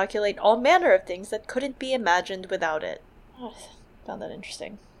 you can calculate all manner of things that couldn't be imagined without it." Oh, I found that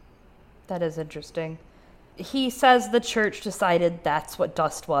interesting. That is interesting. He says the church decided that's what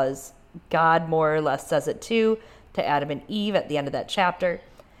dust was. God more or less says it too, to Adam and Eve at the end of that chapter.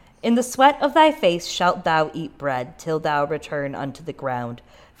 "In the sweat of thy face shalt thou eat bread, till thou return unto the ground.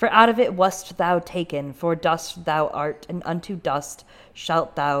 For out of it wast thou taken, for dust thou art, and unto dust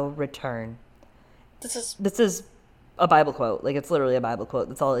shalt thou return." This is a Bible quote. Like, it's literally a Bible quote.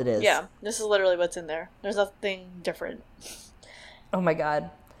 That's all it is. Yeah, this is literally what's in there. There's nothing different. Oh my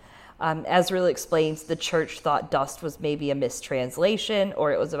God. Azrael explains the church thought dust was maybe a mistranslation,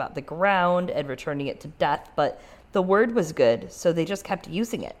 or it was about the ground and returning it to death, but the word was good, so they just kept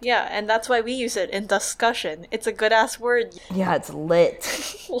using it. Yeah, and that's why we use it in discussion. It's a good-ass word. Yeah, it's lit.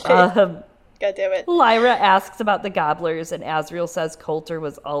 God damn it. Lyra asks about the gobblers, and Azrael says Coulter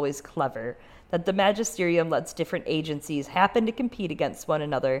was always clever, that the magisterium lets different agencies happen to compete against one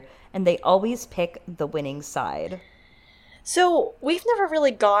another, and they always pick the winning side. So, we've never really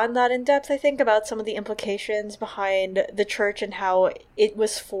gone that in depth, I think, about some of the implications behind the church and how it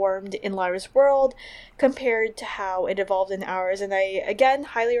was formed in Lyra's world compared to how it evolved in ours. And I, again,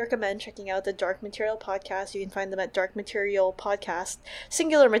 highly recommend checking out the Dark Material podcast. You can find them at Dark Material Podcast,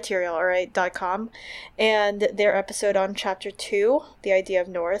 singular material, .com, and their episode on Chapter 2, The Idea of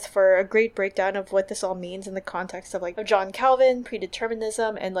North, for a great breakdown of what this all means in the context of, of John Calvin,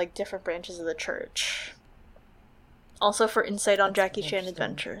 predeterminism, and, different branches of the church. Also for insight on Jackie Chan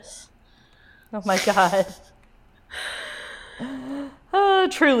adventures. Oh my God.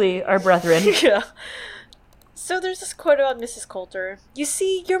 Truly, our brethren. Yeah. So there's this quote about Mrs. Coulter. "You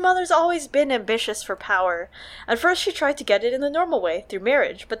see, your mother's always been ambitious for power. At first she tried to get it in the normal way, through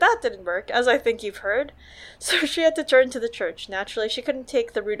marriage, but that didn't work, as I think you've heard. So she had to turn to the church. Naturally, she couldn't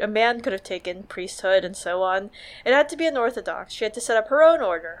take the route a man could have taken, priesthood and so on. It had to be unorthodox. She had to set up her own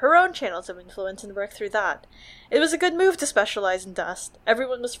order, her own channels of influence, and work through that. It was a good move to specialize in dust.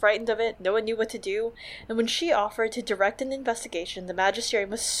 Everyone was frightened of it, no one knew what to do, and when she offered to direct an investigation, the magisterium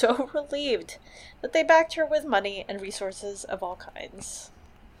was so relieved that they backed her with money and resources of all kinds."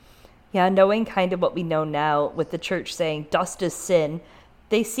 Yeah, knowing kind of what we know now, with the church saying dust is sin,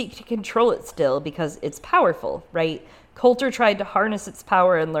 they seek to control it still because it's powerful, right? Coulter tried to harness its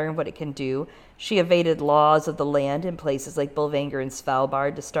power and learn what it can do. She evaded laws of the land in places like Bolvangar and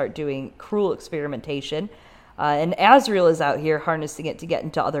Svalbard to start doing cruel experimentation. And Azrael is out here harnessing it to get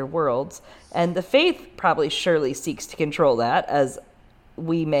into other worlds. And the faith probably surely seeks to control that, as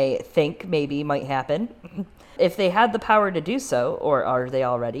we may think maybe might happen. If they had the power to do so, or are they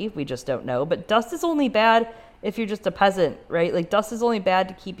already, we just don't know. But dust is only bad if you're just a peasant, right? Like, dust is only bad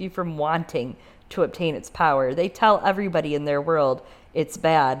to keep you from wanting to obtain its power. They tell everybody in their world it's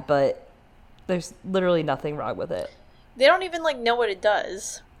bad, but there's literally nothing wrong with it. They don't even, know what it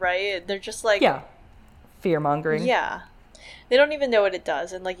does. right? They're just like... Yeah. Fear-mongering. Yeah. They don't even know what it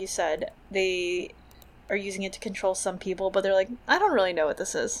does. And like you said, they are using it to control some people, but they're like, I don't really know what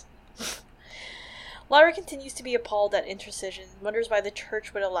this is. Lyra continues to be appalled at intercision, wonders why the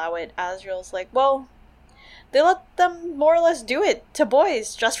church would allow it. Asriel's like, well, they let them more or less do it to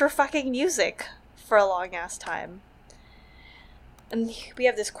boys just for fucking music for a long-ass time. And we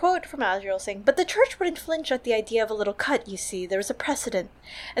have this quote from Asriel saying, but the church wouldn't flinch at the idea of a little cut, you see. There was a precedent.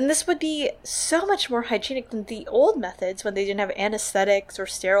 And this would be so much more hygienic than the old methods when they didn't have anesthetics or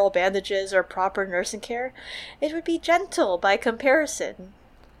sterile bandages or proper nursing care. It would be gentle by comparison.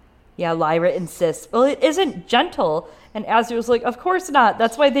 Yeah, Lyra insists, well, it isn't gentle. And Asriel's like, of course not.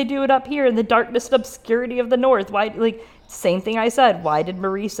 That's why they do it up here in the darkness and obscurity of the north. Why, like, same thing I said. Why did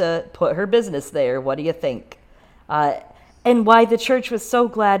Marisa put her business there? What do you think? And why the church was so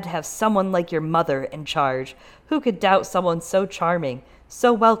glad to have someone like your mother in charge. Who could doubt someone so charming,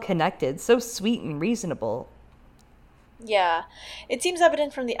 so well-connected, so sweet and reasonable? Yeah, it seems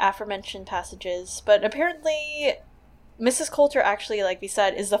evident from the aforementioned passages, but apparently Mrs. Coulter actually, like we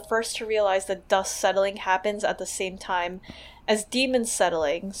said, is the first to realize that dust settling happens at the same time as demons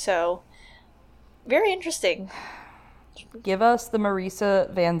settling, so very interesting. Give us the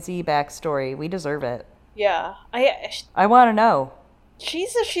Marisa Van Zee backstory. We deserve it. Yeah, I want to know.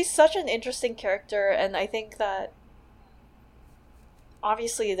 She's such an interesting character, and I think that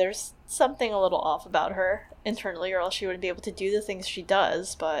obviously there's something a little off about her internally, or else she wouldn't be able to do the things she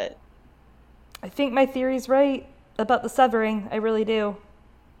does, but... I think my theory's right about the severing. I really do.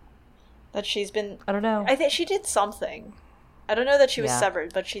 That she's been... I don't know. I think she did something. I don't know that she was Yeah.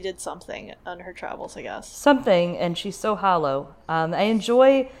 severed, but she did something on her travels, I guess. Something, and she's so hollow. I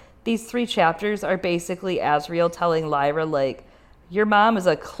enjoy... These 3 chapters are basically Asriel telling Lyra, like, your mom is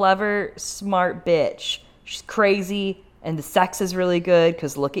a clever, smart bitch. She's crazy, and the sex is really good,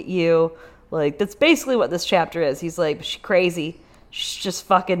 because look at you. Like, that's basically what this chapter is. He's like, she's crazy. She's just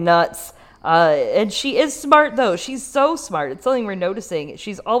fucking nuts. And she is smart, though. She's so smart. It's something we're noticing.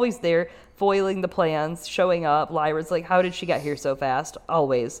 She's always there, foiling the plans, showing up. Lyra's like, how did she get here so fast?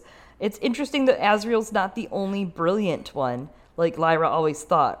 Always. It's interesting that Asriel's not the only brilliant one. Like Lyra always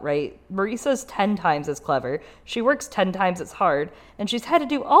thought, right? Marisa's 10 times as clever, she works 10 times as hard, and she's had to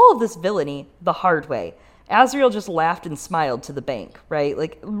do all of this villainy the hard way. Asriel just laughed and smiled to the bank, right?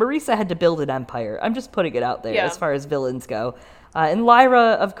 Like, Marisa had to build an empire. I'm just putting it out there as far as villains go. And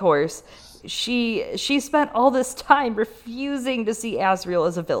Lyra, of course, she spent all this time refusing to see Asriel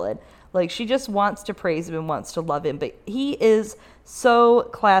as a villain. Like, she just wants to praise him and wants to love him, but he is so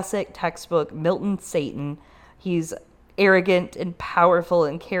classic textbook Milton Satan. He's arrogant and powerful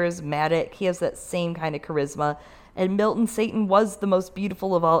and charismatic. He has that same kind of charisma. And Milton Satan was the most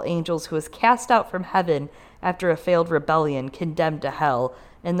beautiful of all angels who was cast out from heaven after a failed rebellion, condemned to hell.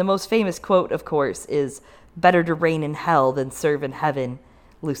 And the most famous quote, of course, is, better to reign in hell than serve in heaven,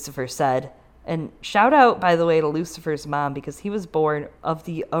 Lucifer said. And shout out, by the way, to Lucifer's mom, because he was born of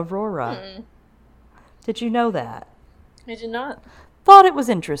the Aurora. Did you know that? I did not. Thought it was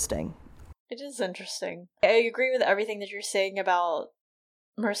interesting. It is interesting. I agree with everything that you're saying about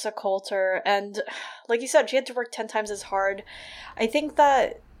Marisa Coulter, and like you said, she had to work 10 times as hard. I think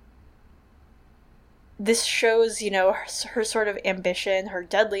that this shows, you know, her sort of ambition, her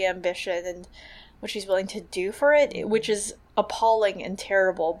deadly ambition, and what she's willing to do for it, which is appalling and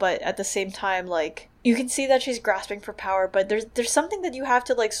terrible, but at the same time, like, you can see that she's grasping for power, but there's something that you have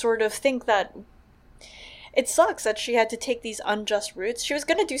to, like, sort of think that it sucks that she had to take these unjust routes. She was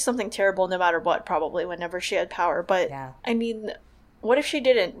going to do something terrible no matter what, probably, whenever she had power. But, yeah. I mean, what if she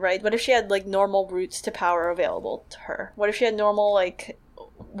didn't, right? What if she had, like, normal routes to power available to her? What if she had normal, like,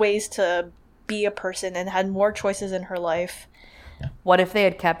 ways to be a person and had more choices in her life? What if they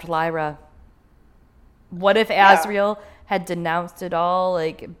had kept Lyra? What if Asriel had denounced it all,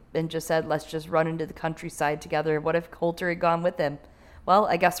 like, and just said, let's just run into the countryside together? What if Coulter had gone with him? Well,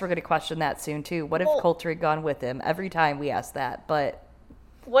 I guess we're going to question that soon, too. What if Coulter had gone with him? Every time we ask that, but...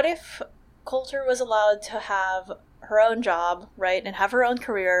 What if Coulter was allowed to have her own job, right, and have her own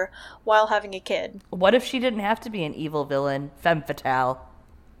career while having a kid? What if she didn't have to be an evil villain, femme fatale?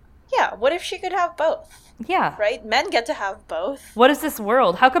 Yeah, what if she could have both? Yeah. Right? Men get to have both. What is this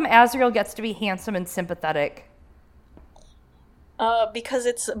world? How come Asriel gets to be handsome and sympathetic? Because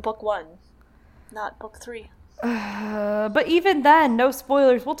it's book 1, not book 3. But even then, no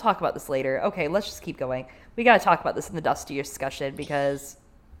spoilers. We'll talk about this later. Okay, let's just keep going. We gotta talk about this in the Dusty discussion because...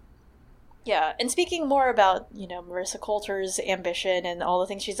 Yeah, and speaking more about, you know, Marisa Coulter's ambition and all the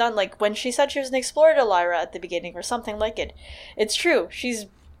things she's done, like when she said she was an explorer to Lyra at the beginning or something like it, it's true. She's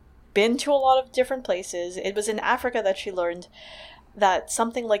been to a lot of different places. It was in Africa that she learned that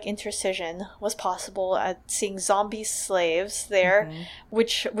something like intercision was possible at seeing zombie slaves there,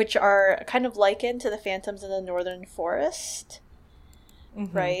 which are kind of likened to the phantoms in the northern forest,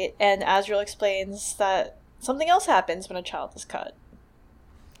 right? And Asriel explains that something else happens when a child is cut.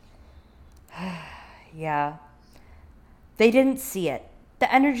 Yeah. They didn't see it.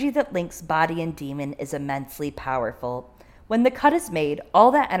 The energy that links body and demon is immensely powerful. When the cut is made,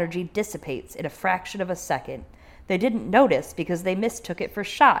 all that energy dissipates in a fraction of a second. They didn't notice because they mistook it for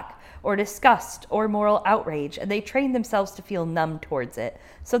shock, or disgust, or moral outrage, and they trained themselves to feel numb towards it.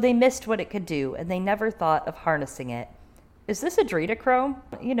 So they missed what it could do, and they never thought of harnessing it. Is this adrenochrome?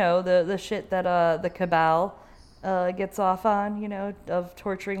 You know, the shit that the Cabal gets off on, you know, of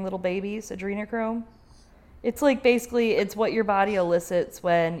torturing little babies, adrenochrome? It's like basically it's what your body elicits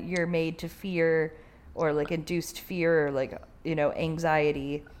when you're made to fear or like induced fear or like, you know,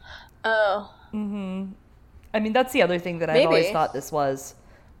 anxiety. Oh. I mean, that's the other thing that I've Maybe. always thought this was.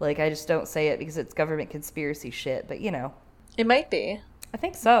 Like, I just don't say it because it's government conspiracy shit, but you know. It might be. I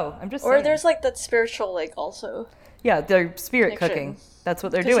think so. I'm just Or saying. there's like that spiritual, like, also. Yeah, they're spirit connection. cooking. That's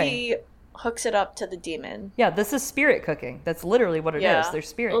what they're 'Cause doing. he hooks it up to the demon. Yeah, this is spirit cooking. That's literally what it is. Yeah. They're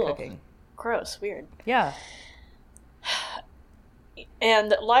spirit Ugh. cooking. Gross. Weird. Yeah.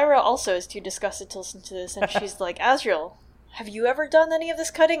 And Lyra also is too disgusted to listen to this, and she's like, Asriel, have you ever done any of this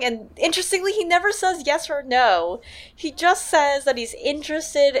cutting? And interestingly, he never says yes or no. He just says that he's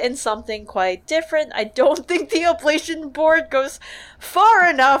interested in something quite different. I don't think the ablation board goes far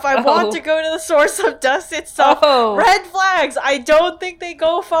enough. I want to go to the source of dust itself. Oh. Red flags. I don't think they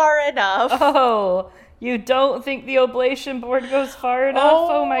go far enough. Oh, you don't think the oblation board goes far enough?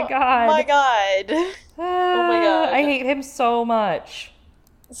 Oh my god. My god. Oh my god. I hate him so much.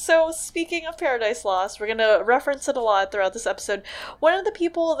 So, speaking of Paradise Lost, we're going to reference it a lot throughout this episode. One of the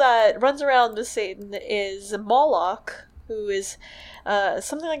people that runs around with Satan is Moloch, who is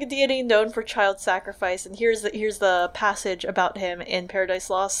something like a deity known for child sacrifice. And here's the passage about him in Paradise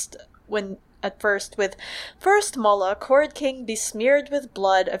Lost when... First Moloch, horrid king, besmeared with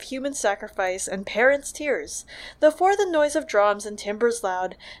blood of human sacrifice and parents' tears, though for the noise of drums and timbers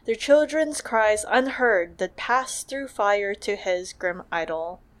loud, their children's cries unheard that passed through fire to his grim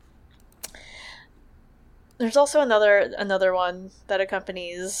idol. There's also another one that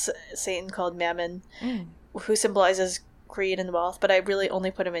accompanies Satan called Mammon, who symbolizes greed and wealth, but I really only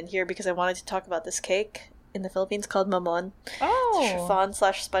put him in here because I wanted to talk about this cake in the Philippines called mamon. Oh. It's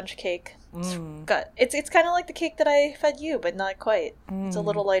chiffon/sponge cake. It's kind of like the cake that I fed you, but not quite. It's a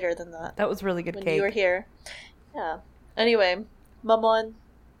little lighter than that. That was really good when cake. you were here. Yeah. Anyway, mamon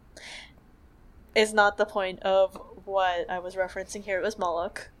is not the point of what I was referencing here. It was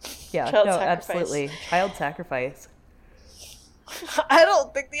Moloch. Yeah, Child no, sacrifice. absolutely. Child sacrifice. I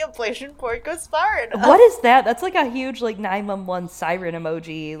don't think the ablation board goes far enough. What is that? That's like a huge like 911 siren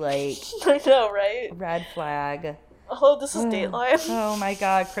emoji, like I know, right? red flag. Oh, this is Dateline. Oh my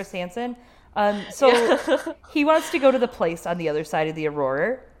god, Chris Hansen. So he wants to go to the place on the other side of the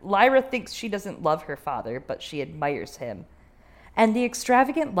Aurora. Lyra thinks she doesn't love her father, but she admires him. And the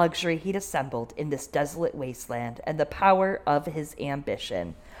extravagant luxury he'd assembled in this desolate wasteland and the power of his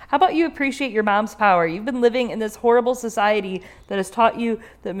ambition. How about you appreciate your mom's power? You've been living in this horrible society that has taught you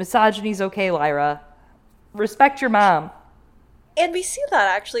that misogyny's okay, Lyra. Respect your mom. And we see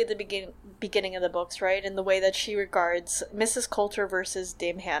that actually at the beginning of the books, right? In the way that she regards Mrs. Coulter versus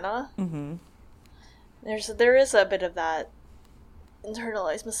Dame Hannah. Mm-hmm. There is a bit of that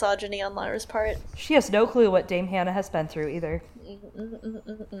internalized misogyny on Lyra's part. She has no clue what Dame Hannah has been through either.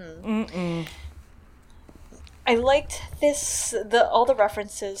 I liked all the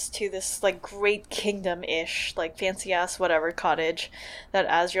references to this like great kingdom-ish, like fancy ass whatever cottage that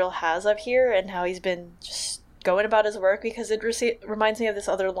Asriel has up here, and how he's been just going about his work, because it reminds me of this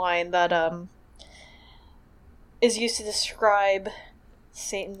other line that is used to describe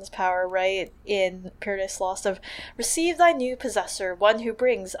Satan's power, right, in Paradise Lost, of receive thy new possessor, one who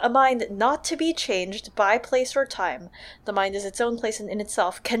brings a mind not to be changed by place or time. The mind is its own place and in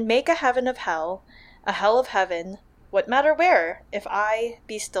itself, can make a heaven of hell, a hell of heaven, what matter where, if I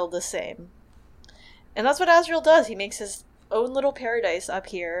be still the same. And that's what Asriel does. He makes his own little paradise up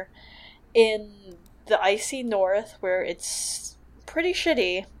here in the icy north, where it's pretty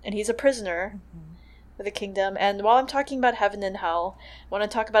shitty, and he's a prisoner with the kingdom. And while I'm talking about heaven and hell, I want to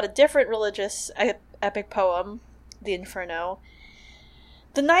talk about a different religious epic poem, the Inferno.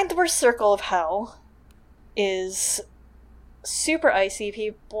 The ninth worst circle of hell is super icy.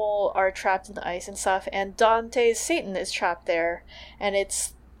 People are trapped in the ice and stuff, and Dante's Satan is trapped there. And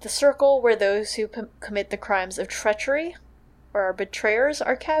it's the circle where those who commit the crimes of treachery or are betrayers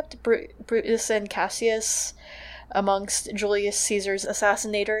are kept. Brutus and Cassius amongst Julius Caesar's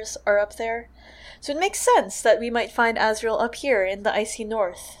assassinators are up there. So it makes sense that we might find Azrael up here in the icy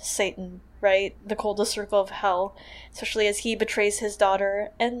north, Satan, right? The coldest circle of hell, especially as he betrays his daughter.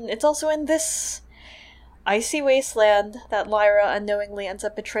 And it's also in this icy wasteland that Lyra unknowingly ends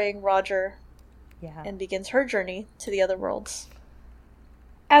up betraying Roger and begins her journey to the other worlds.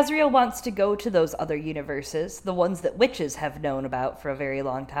 Azrael wants to go to those other universes, the ones that witches have known about for a very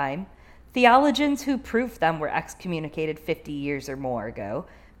long time. Theologians who proved them were excommunicated 50 years or more ago.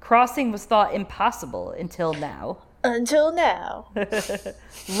 Crossing was thought impossible until now. Until now.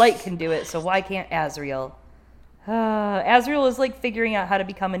 Light can do it, so why can't Azrael? Azrael is like figuring out how to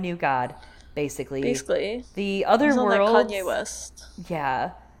become a new god, basically. The other worlds... Like Kanye West.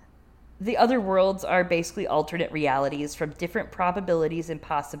 Yeah. The other worlds are basically alternate realities from different probabilities and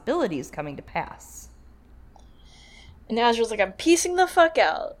possibilities coming to pass. And Azrael's like, I'm piecing the fuck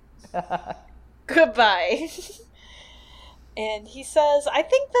out. Goodbye. And he says, I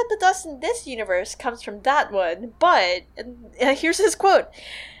think that the dust in this universe comes from that one, but, and here's his quote,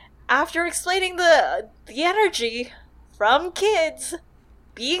 after explaining the energy from kids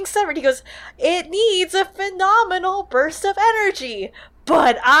being severed, he goes, it needs a phenomenal burst of energy,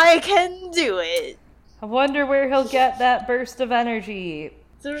 but I can do it. I wonder where he'll get that burst of energy.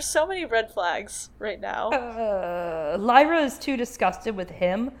 There's so many red flags right now. Lyra is too disgusted with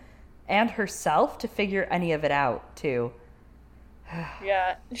him and herself to figure any of it out, too.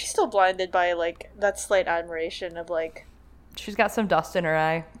 Yeah, she's still blinded by, like, that slight admiration of, like... She's got some dust in her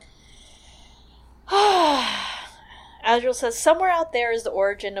eye. Azrael says, somewhere out there is the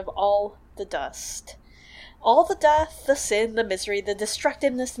origin of all the dust. All the death, the sin, the misery, the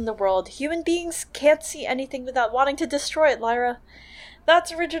destructiveness in the world. Human beings can't see anything without wanting to destroy it, Lyra.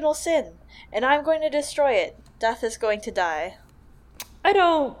 That's original sin, and I'm going to destroy it. Death is going to die. I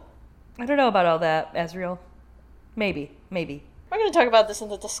don't know about all that, Azrael. Maybe. We're going to talk about this in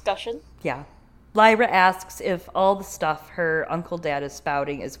the discussion. Yeah. Lyra asks if all the stuff her Uncle Dad is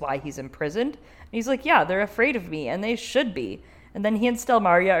spouting is why he's imprisoned. And he's like, yeah, they're afraid of me, and they should be. And then he and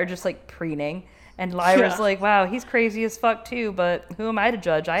Stelmaria are just, like, preening. And Lyra's like, wow, he's crazy as fuck, too, but who am I to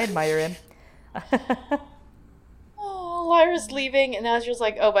judge? I admire him. Oh, Lyra's leaving, and Azrael's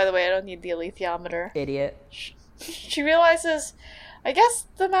like, oh, by the way, I don't need the alethiometer. Idiot. She realizes, I guess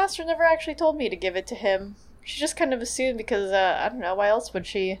the master never actually told me to give it to him. She just kind of assumed because, I don't know, why else would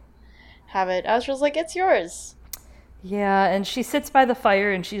she have it? Azrael's like, it's yours. Yeah, and she sits by the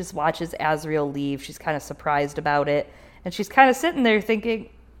fire and she just watches Azrael leave. She's kind of surprised about it. And she's kind of sitting there thinking,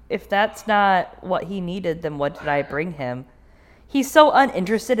 if that's not what he needed, then what did I bring him? He's so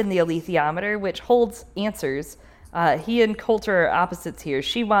uninterested in the alethiometer, which holds answers. He and Coulter are opposites here.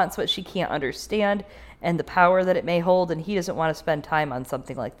 She wants what she can't understand and the power that it may hold, and he doesn't want to spend time on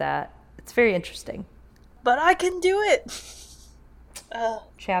something like that. It's very interesting. But I can do it!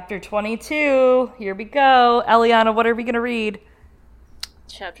 Chapter 22. Here we go. Eliana, what are we going to read?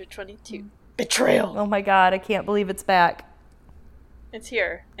 Chapter 22. Betrayal! Oh my god, I can't believe it's back. It's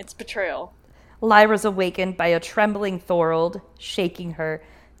here. It's betrayal. Lyra's awakened by a trembling Thorold, shaking her,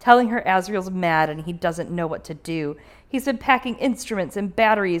 telling her Azrael's mad and he doesn't know what to do. He's been packing instruments and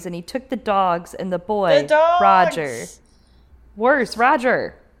batteries, and he took the dogs and the boy, Roger. Worse,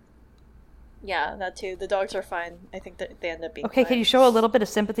 Roger. Yeah, that too. The dogs are fine. I think that they end up being Okay, fine. can you show a little bit of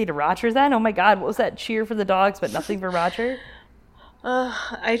sympathy to Roger then? Oh my god, what was that cheer for the dogs but nothing for Roger? I'm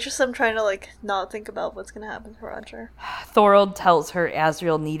trying to, like, not think about what's gonna happen to Roger. Thorold tells her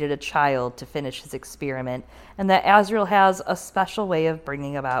Azrael needed a child to finish his experiment, and that Azrael has a special way of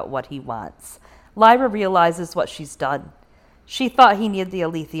bringing about what he wants. Lyra realizes what she's done. She thought he needed the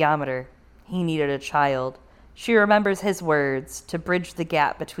alethiometer. He needed a child. She remembers his words, to bridge the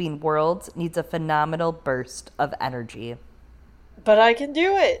gap between worlds needs a phenomenal burst of energy. But I can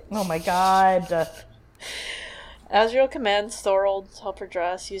do it! Oh my god. Azrael commands Thorold to help her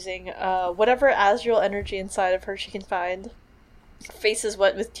dress using whatever Azrael energy inside of her she can find. Face is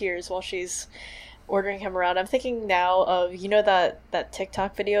wet with tears while she's ordering him around. I'm thinking now of, you know, that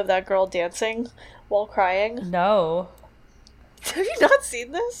TikTok video of that girl dancing while crying? No. Have you not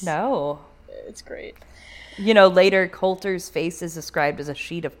seen this? No. It's great. You know, later, Coulter's face is described as a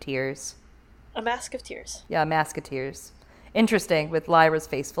sheet of tears. A mask of tears. Yeah, a mask of tears. Interesting, with Lyra's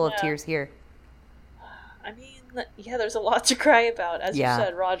face full of tears here. I mean, yeah, there's a lot to cry about, as you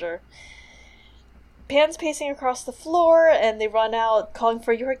said, Roger. Pan's pacing across the floor, and they run out, calling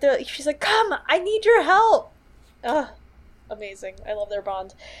for Yorick. She's like, come, I need your help! Ugh, amazing. I love their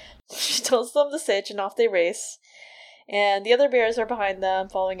bond. She tells them to sitch, and off they race. And the other bears are behind them,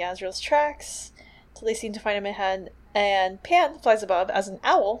 following Azrael's tracks, till they seem to find him ahead. And Pan flies above as an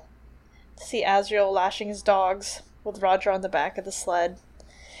owl, See Azriel lashing his dogs with Roger on the back of the sled.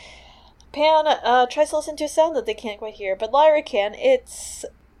 Pan tries to listen to a sound that they can't quite hear, but Lyra can. It's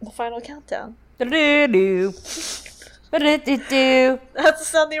the final countdown. Do-do-do. Do-do-do-do. That's the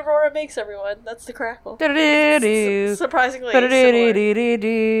sound the Aurora makes, everyone. That's the crackle. Do-do-do-do. Surprisingly similar.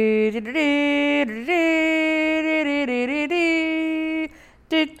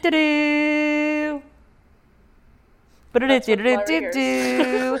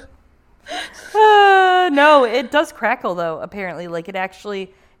 No, it does crackle though, apparently. Like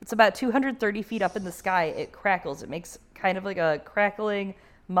it's about 230 feet up in the sky. It crackles. It makes kind of like a crackling,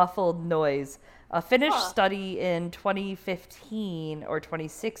 muffled noise. A Finnish study in 2015 or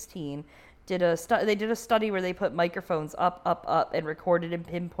 2016 did a study where they put microphones up, and recorded and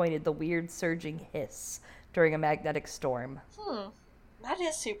pinpointed the weird surging hiss during a magnetic storm. That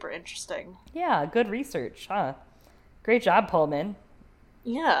is super interesting. Yeah, good research, huh? Great job, Pullman.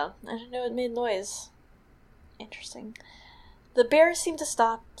 Yeah, I didn't know it made noise. Interesting. The bears seem to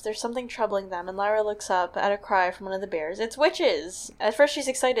stop. There's something troubling them, and Lyra looks up at a cry from one of the bears. It's witches! At first she's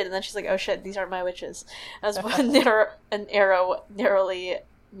excited, and then she's like, oh shit, these aren't my witches. As an arrow narrowly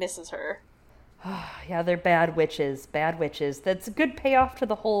misses her. Yeah, they're bad witches. Bad witches. That's a good payoff to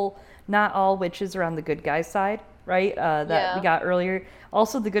the whole not all witches are on the good guy side, right? We got earlier.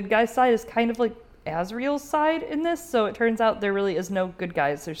 Also, the good guy side is kind of like Azriel's side in this, so it turns out there really is no good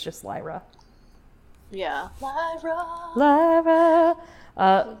guys. There's just Lyra. Yeah. Lyra!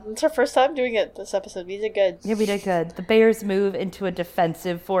 It's our first time doing it this episode. We did good. Yeah, we did good. The bears move into a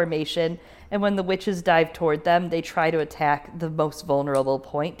defensive formation, and when the witches dive toward them, they try to attack the most vulnerable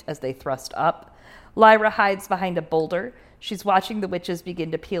point as they thrust up. Lyra hides behind a boulder. She's watching the witches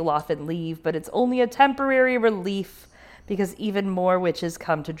begin to peel off and leave, but it's only a temporary relief because even more witches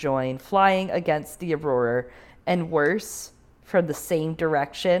come to join, flying against the Aurora. And worse, from the same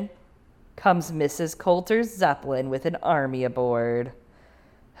direction, comes Mrs. Coulter's Zeppelin with an army aboard.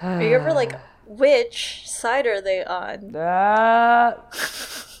 Are you ever like, which side are they on? I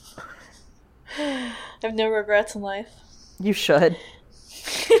have no regrets in life. You should.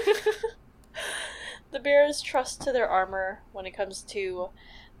 The bears trust to their armor when it comes to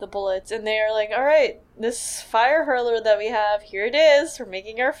the bullets, and they are like, alright, this fire hurler that we have, here it is, we're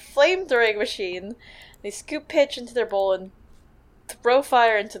making our flame-throwing machine. They scoop pitch into their bowl and throw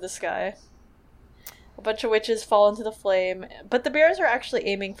fire into the sky. A bunch of witches fall into the flame, but the bears are actually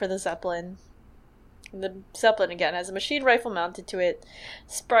aiming for the Zeppelin. And the Zeppelin, again, has a machine rifle mounted to it.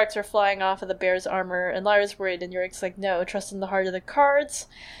 Sparks are flying off of the bear's armor, and Lyra's worried, and Yorick's like, no, trust in the heart of the cards.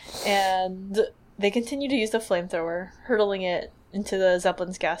 And they continue to use the flamethrower, hurtling it into the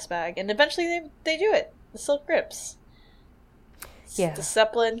Zeppelin's gas bag, and eventually they do it. The silk grips. Yeah. The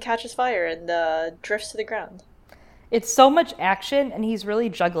Zeppelin catches fire and drifts to the ground. It's so much action, and he's really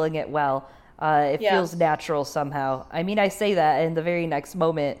juggling it well. It feels natural somehow. I mean, I say that, and the very next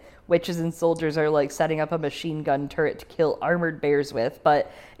moment, witches and soldiers are like setting up a machine gun turret to kill armored bears with.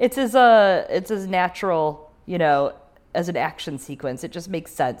 But it's as natural, you know, as an action sequence. It just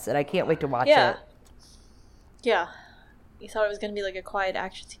makes sense, and I can't wait to watch it. Yeah. You thought it was going to be like a quiet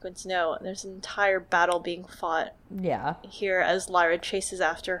action sequence. No, there's an entire battle being fought. Yeah. Here as Lyra chases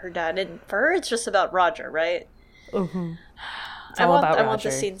after her dad, and for her, it's just about Roger, right? Mm-hmm. I want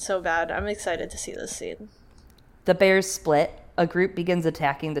this scene so bad. I'm excited to see this scene. The bears split. A group begins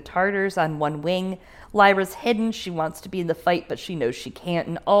attacking the Tartars on one wing. Lyra's hidden. She wants to be in the fight, but she knows she can't,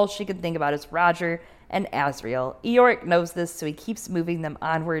 and all she can think about is Roger and Azriel. Eoric knows this, so he keeps moving them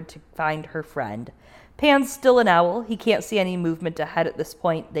onward to find her friend. Pan's still an owl. He can't see any movement ahead at this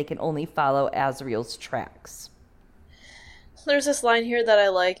point. They can only follow Azriel's tracks. There's this line here that I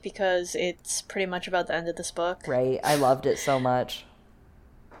like because it's pretty much about the end of this book. Right. I loved it so much.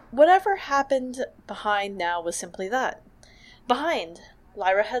 Whatever happened behind now was simply that. Behind.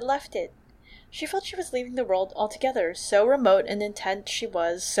 Lyra had left it. She felt she was leaving the world altogether. So remote and intent she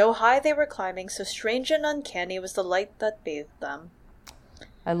was, so high they were climbing, so strange and uncanny was the light that bathed them.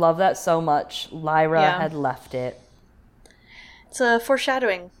 I love that so much. Lyra had left it. It's a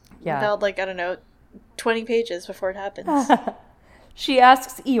foreshadowing. Yeah. Without, like, I don't know, 20 pages before it happens. She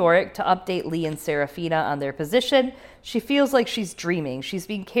asks Eoric to update Lee and Seraphina on their position. She feels like she's dreaming. She's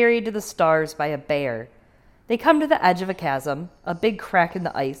being carried to the stars by a bear. They come to the edge of a chasm, a big crack in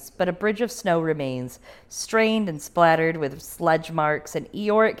the ice, but a bridge of snow remains, strained and splattered with sledge marks, and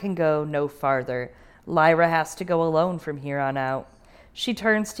Eoric can go no farther. Lyra has to go alone from here on out. She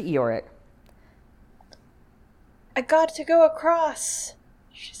turns to Eoric. I got to go across.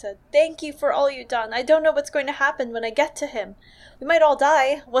 She said, "Thank you for all you've done. I don't know what's going to happen when I get to him. We might all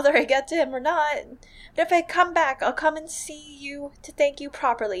die, whether I get to him or not. But if I come back, I'll come and see you to thank you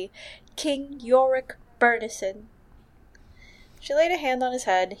properly. King Yorick Burnison." She laid a hand on his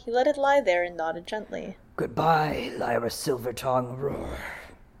head. He let it lie there and nodded gently. "Goodbye, Lyra Silvertongue Roar,"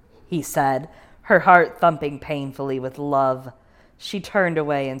 he said, her heart thumping painfully with love. She turned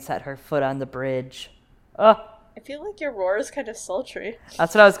away and set her foot on the bridge. Oh, I feel like your roar is kind of sultry.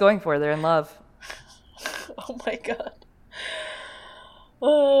 that's what I was going for. They're in love. Oh my god.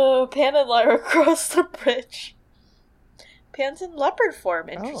 Oh, Pan and Lyra cross the bridge. Pan's in leopard form,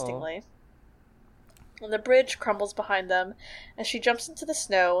 interestingly. And the bridge crumbles behind them. As she jumps into the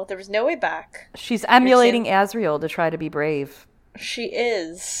snow, there is no way back. She's emulating Asriel to try to be brave. She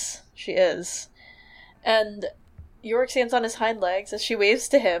is. She is. And Yorick stands on his hind legs as she waves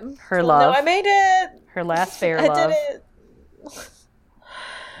to him. Her love. No, I made it! Her last fair I love. did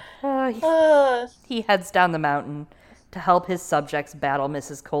it! He heads down the mountain to help his subjects battle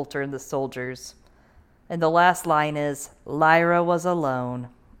Mrs. Coulter and the soldiers. And the last line is, "Lyra was alone."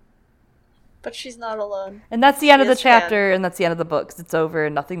 But she's not alone. And that's the end of the She is chapter, and that's the end of the book, 'cause it's over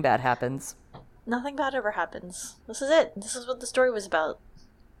and nothing bad happens. Nothing bad ever happens. This is it. This is what the story was about.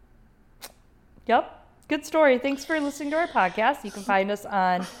 Yep. Good story. Thanks for listening to our podcast. You can find us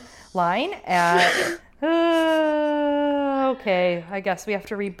online at... okay, I guess we have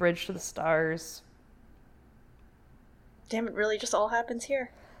to read Bridge to the Stars. Damn, it really just all happens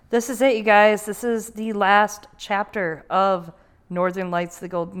here. This is it, you guys. This is the last chapter of Northern Lights, The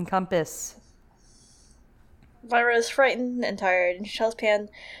Golden Compass. Lyra is frightened and tired, and she tells Pan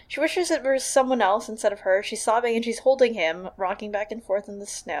she wishes it was someone else instead of her. She's sobbing and she's holding him, rocking back and forth in the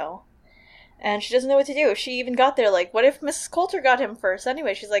snow. And she doesn't know what to do. If she even got there, like, what if Mrs. Coulter got him first?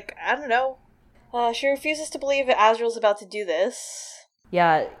 Anyway, she's like, I don't know. She refuses to believe that Asriel's about to do this.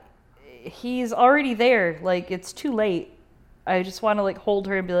 Yeah, he's already there. Like, it's too late. I just want to, like, hold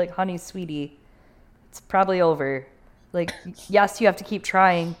her and be like, honey, sweetie, it's probably over. Like, yes, you have to keep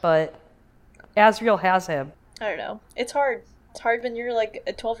trying, but Asriel has him. I don't know. It's hard. It's hard when you're, like,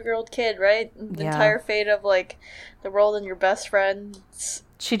 a 12-year-old kid, right? The Yeah. entire fate of, like, the world and your best friend's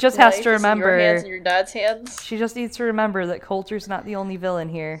She just has life to is in remember. your hands and your dad's hands. She just needs to remember that Coulter's not the only villain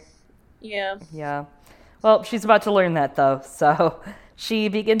here. Yeah. Yeah. Well, she's about to learn that, though, so she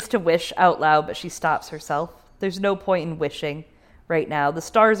begins to wish out loud, but she stops herself. There's no point in wishing right now. The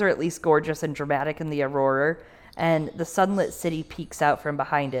stars are at least gorgeous and dramatic in the aurora, and the sunlit city peeks out from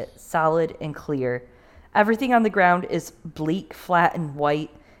behind it, solid and clear. Everything on the ground is bleak, flat, and white.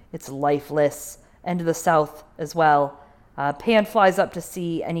 It's lifeless, and to the south as well. Pan flies up to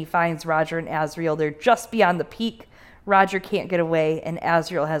see, and he finds Roger and Asriel. They're just beyond the peak. Roger can't get away, and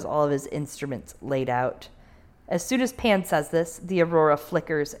Asriel has all of his instruments laid out. As soon as Pan says this, the aurora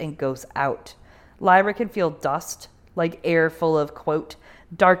flickers and goes out. Lyra can feel dust, like air full of, quote,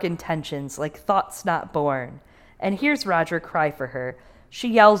 dark intentions, like thoughts not born, and hears Roger cry for her. She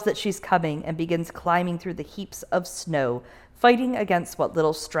yells that she's coming and begins climbing through the heaps of snow, fighting against what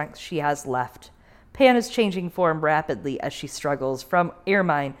little strength she has left. Pan is changing form rapidly as she struggles, from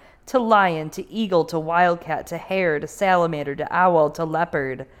ermine to lion to eagle to wildcat to hare to salamander to owl to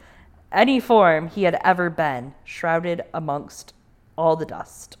leopard. Any form he had ever been, shrouded amongst all the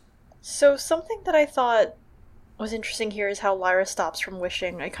dust. So something that I thought was interesting here is how Lyra stops from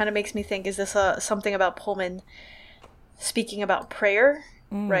wishing. It kind of makes me think, is this something about Pullman speaking about prayer?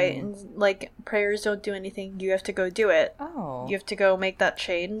 Right? And, like, prayers don't do anything. You have to go do it. Oh. You have to go make that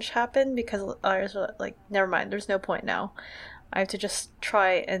change happen, because Lyra's like, never mind, there's no point now. I have to just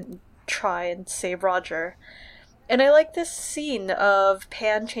try and save Roger. And I like this scene of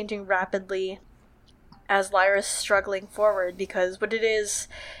Pan changing rapidly as Lyra's struggling forward, because what it is,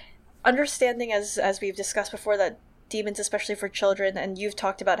 understanding, as we've discussed before, that demons, especially for children, and you've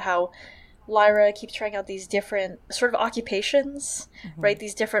talked about how Lyra keeps trying out these different sort of occupations, right?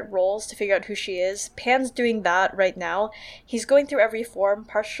 These different roles to figure out who she is. Pan's doing that right now. He's going through every form,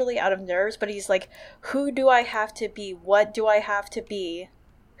 partially out of nerves, but he's like, who do I have to be? What do I have to be?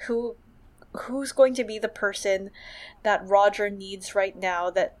 Who's going to be the person that Roger needs right now,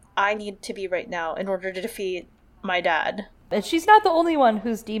 that I need to be right now in order to defeat my dad? And she's not the only one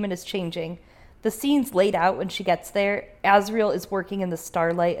whose demon is changing. The scene's laid out when she gets there. Asriel is working in the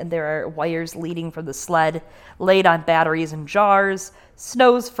starlight, and there are wires leading from the sled, laid on batteries and jars.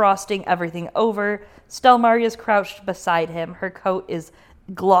 Snow's frosting everything over. Stelmaria's crouched beside him. Her coat is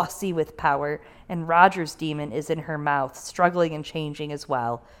glossy with power, and Roger's demon is in her mouth, struggling and changing as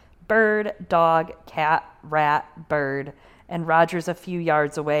well. Bird, dog, cat, rat, bird, and Roger's a few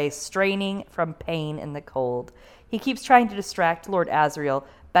yards away, straining from pain in the cold. He keeps trying to distract Lord Asriel,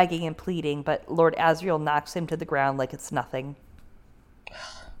 begging and pleading, but Lord Asriel knocks him to the ground like it's nothing.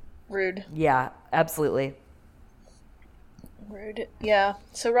 Rude. Yeah, absolutely. Rude. Yeah.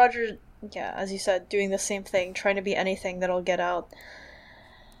 So Roger, yeah, as you said, doing the same thing, trying to be anything that'll get out.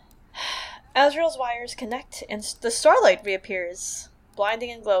 Asriel's wires connect, and the starlight reappears.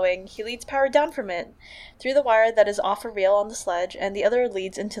 Blinding and glowing, he leads power down from it, through the wire that is off a rail on the sledge, and the other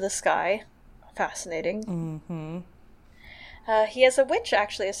leads into the sky. Fascinating. Mm-hmm. He has a witch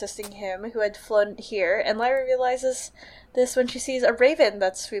actually assisting him who had flown here, and Lyra realizes this when she sees a raven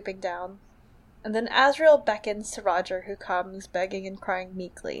that's swooping down. And then Asriel beckons to Roger, who comes, begging and crying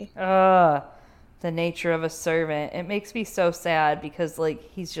meekly. Ugh. The nature of a servant. It makes me so sad because, like,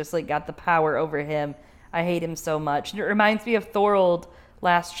 he's just, like, got the power over him. I hate him so much. And it reminds me of Thorold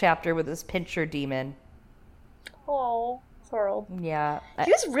last chapter with his pincher demon. Oh, Thorold. Yeah.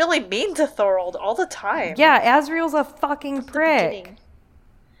 He was really mean to Thorold all the time. Yeah, Asriel's a fucking At the prick. beginning.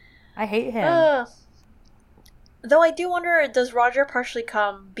 I hate him. Though I do wonder, does Roger partially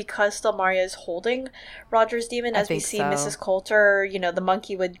come because Stelmaria is holding Roger's demon? As we think see so. Mrs. Coulter, the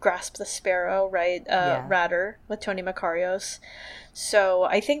monkey would grasp the sparrow, right? Yeah. Ratter with Tony Macarios. So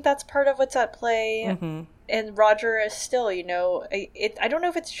I think that's part of what's at play. Mm-hmm. And Roger is still, I don't know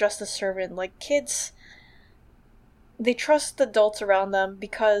if it's just a servant. Like, kids, they trust the adults around them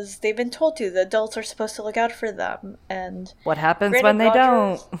because they've been told to. The adults are supposed to look out for them. And What happens granted, when they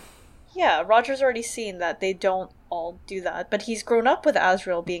Roger's- don't? Yeah, Roger's already seen that they don't all do that, but he's grown up with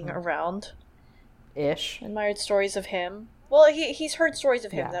Asriel being around, Ish. admired stories of him. Well, he's heard stories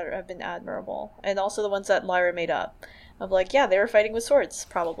of him Yeah. that have been admirable, and also the ones that Lyra made up, of like, yeah, they were fighting with swords,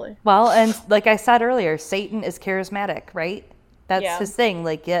 probably. Well, and like I said earlier, Satan is charismatic, right? That's Yeah. his thing.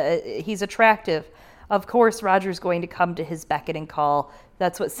 Like, yeah, he's attractive. Of course, Roger's going to come to his beckon and call.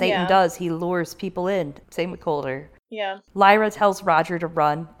 That's what Satan Yeah. does. He lures people in. Same with Coulter. Yeah. Lyra tells Roger to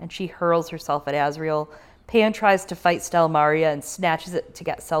run, and she hurls herself at Asriel. Pan tries to fight Stelmaria and snatches it to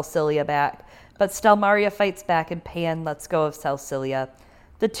get Celsilia back, but Stelmaria fights back and Pan lets go of Celsilia.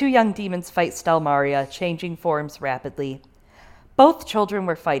 The two young demons fight Stelmaria, changing forms rapidly. Both children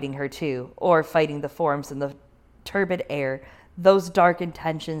were fighting her too, or fighting the forms in the turbid air, those dark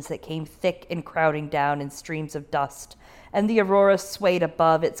intentions that came thick and crowding down in streams of dust. And the aurora swayed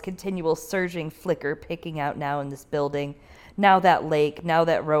above, its continual surging flicker picking out now in this building. Now that lake, now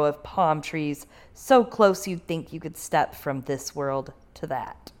that row of palm trees, so close you'd think you could step from this world to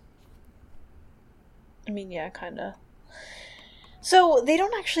that. I mean, yeah, kinda. So, they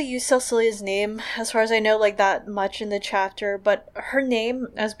don't actually use Celcilia's name, as far as I know, like, that much in the chapter, but her name,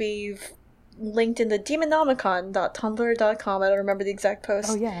 as we've linked in the demonomicon.tumblr.com, I don't remember the exact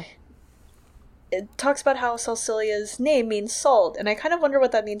post. Oh, yeah. It talks about how Celcilia's name means salt, and I kind of wonder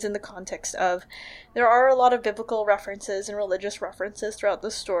what that means in the context of there are a lot of biblical references and religious references throughout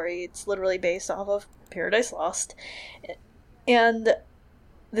the story. It's literally based off of Paradise Lost. And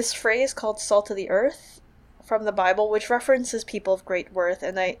this phrase called salt of the earth from the Bible, which references people of great worth,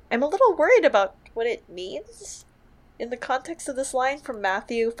 and I'm a little worried about what it means in the context of this line from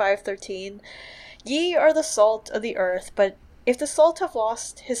Matthew 5:13. Ye are the salt of the earth, but if the salt have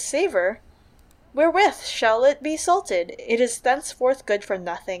lost his savor, wherewith shall it be salted? It is thenceforth good for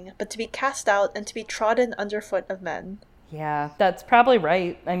nothing, but to be cast out and to be trodden underfoot of men. Yeah, that's probably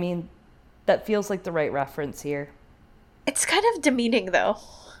right. I mean, that feels like the right reference here. It's kind of demeaning, though.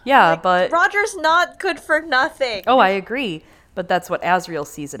 Yeah, but... Roger's not good for nothing. Oh, I agree. But that's what Asriel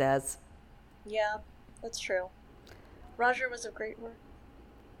sees it as. Yeah, that's true. Roger was a great word.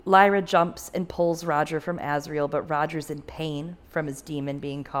 Lyra jumps and pulls Roger from Asriel, but Roger's in pain from his demon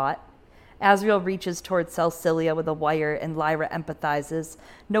being caught. Asriel reaches towards Celcilia with a wire, and Lyra empathizes,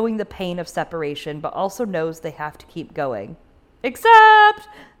 knowing the pain of separation, but also knows they have to keep going. Except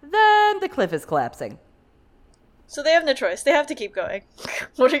then the cliff is collapsing. So they have no choice. They have to keep going.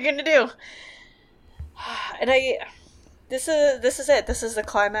 What are you gonna do? And this is it. This is the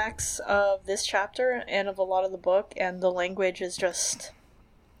climax of this chapter and of a lot of the book, and the language is just...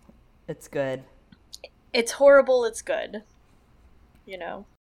 It's good. It's horrible, it's good.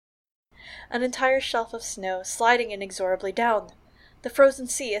 An entire shelf of snow sliding inexorably down. The frozen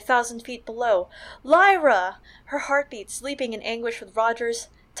sea 1,000 feet below. Lyra! Her heartbeats leaping in anguish with Roger's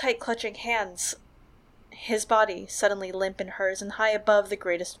tight clutching hands. His body suddenly limp in hers and high above the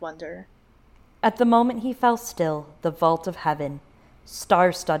greatest wonder. At the moment he fell still, the vault of heaven,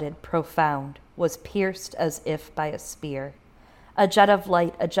 star-studded, profound, was pierced as if by a spear. A jet of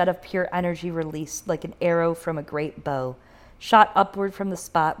light, a jet of pure energy released like an arrow from a great bow, shot upward from the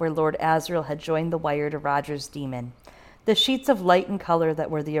spot where Lord Asriel had joined the wire to Roger's demon. The sheets of light and color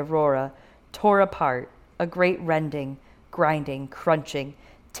that were the aurora tore apart, A great rending, grinding, crunching,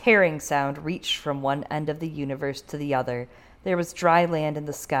 tearing sound reached from one end of the universe to the other. There was dry land in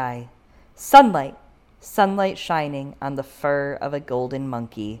the sky. Sunlight shining on the fur of a golden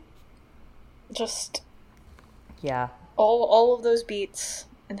monkey. Just Yeah. all of those beats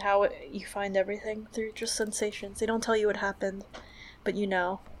and how you find everything through just sensations. They don't tell you what happened, but you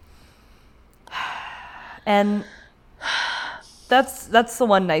know. And that's the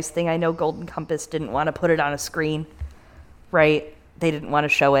one nice thing. I know Golden Compass didn't want to put it on a screen, right? They didn't want to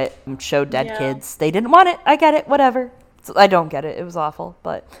show it, show dead kids. They didn't want it. I get it, whatever. So I don't get it. It was awful,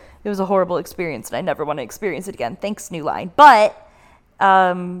 but it was a horrible experience, and I never want to experience it again. Thanks, New Line. But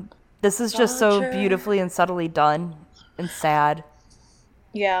this is just so beautifully and subtly done and sad.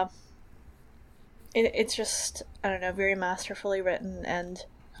 Yeah. It's just, I don't know, very masterfully written, and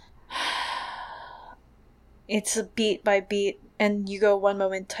it's a beat by beat, and you go one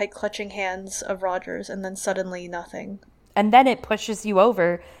moment tight clutching hands of Rogers, and then suddenly nothing. And then it pushes you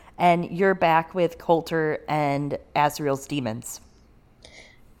over, and you're back with Coulter and Azriel's demons.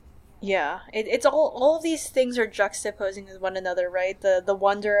 Yeah, it's all of these things are juxtaposing with one another, right? The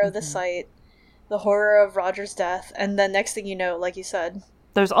wonder of the sight, the horror of Roger's death, and then next thing you know, like you said,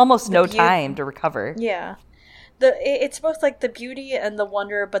 there's almost no time to recover. Yeah, it's both like the beauty and the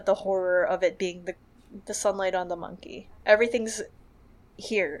wonder, but the horror of it being the sunlight on the monkey. Everything's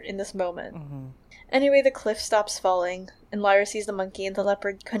here in this moment. Mm-hmm. Anyway, the cliff stops falling, and Lyra sees the monkey and the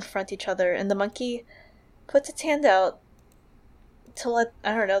leopard confront each other, and the monkey puts its hand out to let,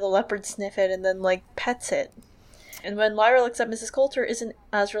 I don't know, the leopard sniff it and then, like, pets it. And when Lyra looks up, Mrs. Coulter is in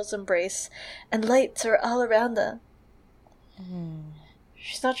Azriel's embrace, and lights are all around them.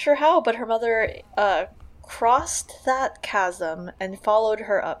 She's not sure how, but her mother crossed that chasm and followed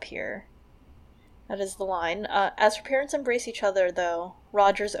her up here. That is the line. As her parents embrace each other, though,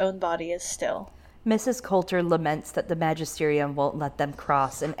 Roger's own body is still. Mrs. Coulter laments that the Magisterium won't let them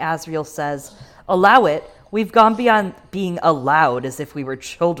cross, and Azriel says, "Allow it. We've gone beyond being allowed as if we were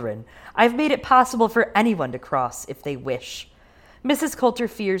children. I've made it possible for anyone to cross if they wish." Mrs. Coulter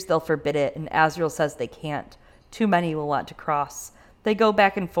fears they'll forbid it, and Azriel says they can't. Too many will want to cross. They go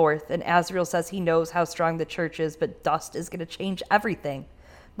back and forth, and Azriel says he knows how strong the church is, but dust is going to change everything.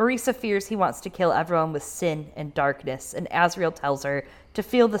 Marisa fears he wants to kill everyone with sin and darkness, and Azriel tells her to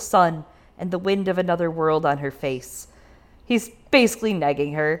feel the sun and the wind of another world on her face. He's basically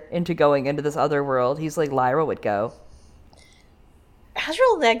negging her into going into this other world. He's like, Lyra would go.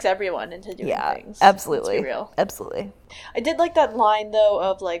 Azriel negs everyone into doing things. Absolutely. Let's be real. Absolutely. I did like that line, though,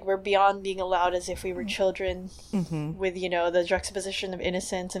 of, like, we're beyond being allowed as if we were children, with, you know, the juxtaposition of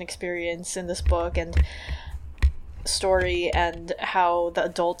innocence and experience in this book and story, and how the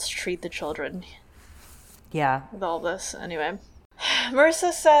adults treat the children. Yeah. With all this. Anyway.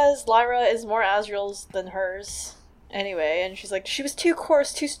 Marissa says Lyra is more Azriel's than hers. Anyway, and she's like, she was too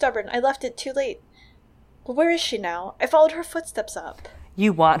coarse, too stubborn. I left it too late. But where is she now? I followed her footsteps up.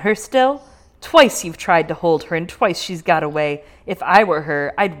 You want her still? Twice you've tried to hold her, and twice she's got away. If I were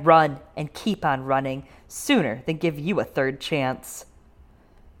her, I'd run and keep on running sooner than give you a third chance.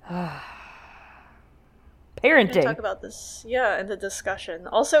 Parenting. Talk about this, in the discussion.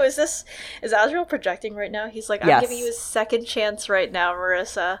 Also, is Azriel projecting right now? He's like, I'm giving you a second chance right now,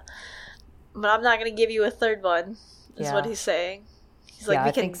 Marissa, but I'm not going to give you a third one. Is what he's saying. He's like,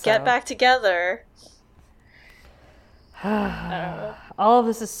 we can get back together. I don't know. All of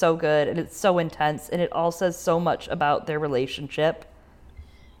this is so good, and it's so intense, and it all says so much about their relationship.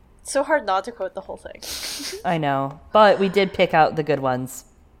 It's so hard not to quote the whole thing. I know, but we did pick out the good ones.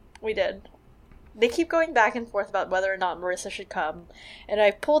 We did. They keep going back and forth about whether or not Marissa should come, and I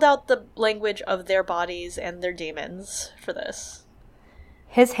pulled out the language of their bodies and their demons for this.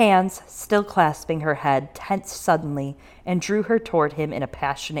 His hands, still clasping her head, tensed suddenly and drew her toward him in a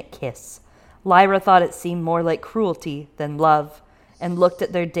passionate kiss. Lyra thought it seemed more like cruelty than love, and looked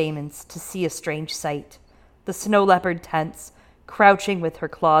at their demons to see a strange sight. The snow leopard tense, crouching with her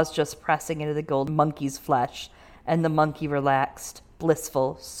claws just pressing into the gold monkey's flesh, and the monkey relaxed,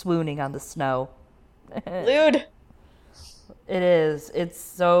 blissful, swooning on the snow. Lewd! It is. It's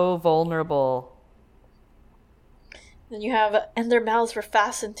so vulnerable. Then you have, and their mouths were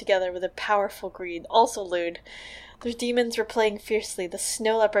fastened together with a powerful greed, also lewd. Their demons were playing fiercely. The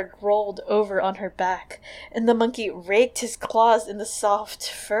snow leopard rolled over on her back, and the monkey raked his claws in the soft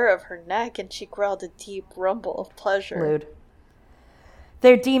fur of her neck, and she growled a deep rumble of pleasure. Lewd.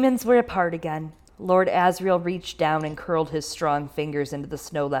 Their demons were apart again. Lord Azriel reached down and curled his strong fingers into the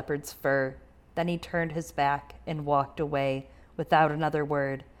snow leopard's fur. Then he turned his back and walked away without another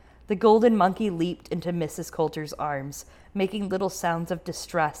word. The golden monkey leaped into Mrs. Coulter's arms, making little sounds of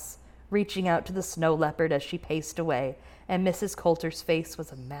distress, reaching out to the snow leopard as she paced away, and Mrs. Coulter's face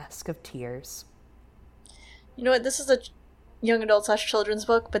was a mask of tears. You know what? This is a young adult / children's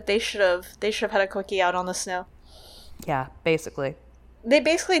book, but they should have had a quickie out on the snow. Yeah, basically. They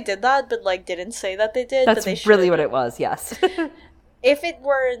basically did that, but like didn't say that they did. That's but they really what it was. Yes. If it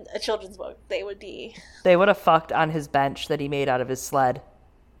were a children's book, they would be. They would have fucked on his bench that he made out of his sled.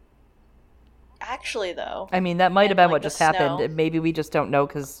 Actually, though. I mean, that might have been like what the just happened. snow. And maybe we just don't know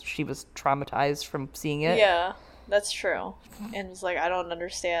because she was traumatized from seeing it. Yeah, that's true. And it's like, I don't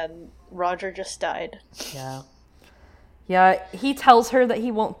understand. Roger just died. Yeah. Yeah, he tells her that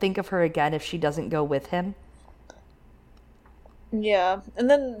he won't think of her again if she doesn't go with him. Yeah, and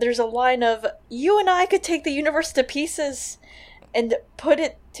then there's a line of, you and I could take the universe to pieces and put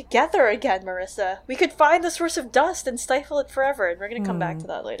it together again, Marissa. We could find the source of dust and stifle it forever, and we're going to come back to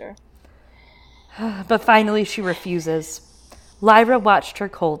that later. But finally she refuses. Lyra watched her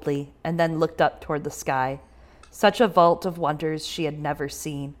coldly and then looked up toward the sky. Such a vault of wonders she had never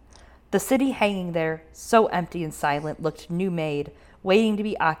seen. The city hanging there, so empty and silent, looked new-made, waiting to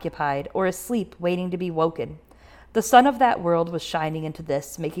be occupied, or asleep, waiting to be woken. The sun of that world was shining into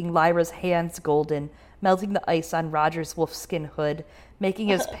this, making Lyra's hands golden, melting the ice on Roger's wolfskin hood, making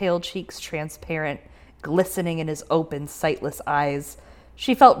his pale cheeks transparent, glistening in his open, sightless eyes.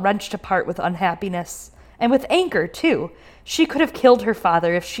 She felt wrenched apart with unhappiness, and with anger, too. She could have killed her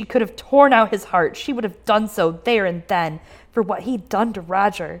father. If she could have torn out his heart, she would have done so there and then for what he'd done to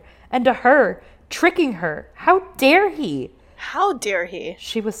Roger. And to her, tricking her. How dare he? How dare he?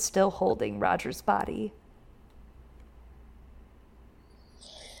 She was still holding Roger's body.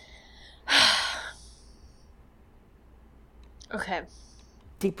 Okay.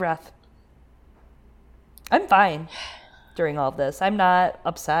 Deep breath. I'm fine during all of this. I'm not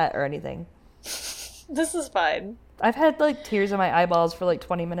upset or anything. This is fine. I've had like tears in my eyeballs for like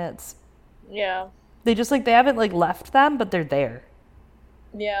 20 minutes. Yeah. They just like, they haven't like left them, but they're there.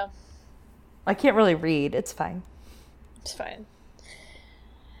 Yeah. I can't really read. It's fine. It's fine.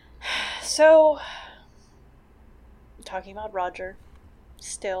 So, talking about Roger,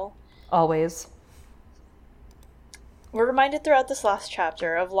 still. Always. We're reminded throughout this last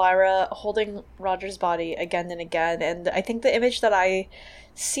chapter of Lyra holding Roger's body again and again, and I think the image that I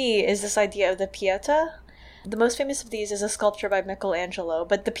see is this idea of the Pieta. The most famous of these is a sculpture by Michelangelo,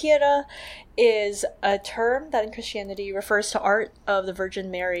 but the Pieta is a term that in Christianity refers to art of the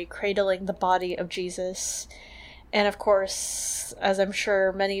Virgin Mary cradling the body of Jesus. And of course, as I'm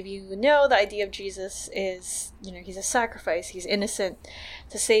sure many of you know, the idea of Jesus is, he's a sacrifice, he's innocent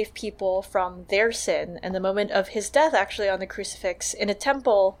to save people from their sin. And the moment of his death, actually on the crucifix, in a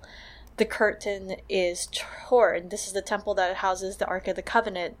temple, the curtain is torn. This is the temple that houses the Ark of the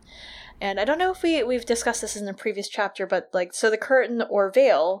Covenant. And I don't know if we've discussed this in a previous chapter, but so the curtain or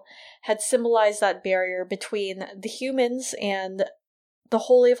veil had symbolized that barrier between the humans and the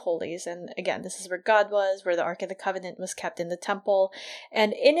Holy of Holies. And again, this is where God was, where the Ark of the Covenant was kept in the temple.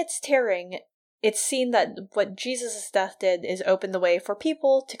 And in its tearing, it's seen that what Jesus' death did is open the way for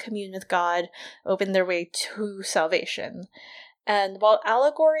people to commune with God, open their way to salvation. And while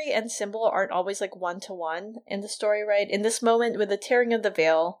allegory and symbol aren't always like one-to-one in the story, right? In this moment, with the tearing of the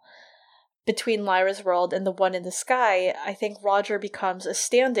veil between Lyra's world and the one in the sky, I think Roger becomes a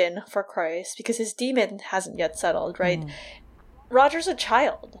stand-in for Christ because his demon hasn't yet settled, right? Roger's a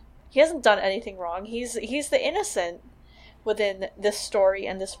child. He hasn't done anything wrong. He's the innocent within this story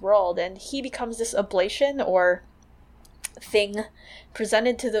and this world, and he becomes this oblation or thing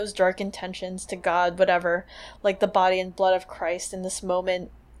presented to those dark intentions, to God, whatever, like the body and blood of Christ in this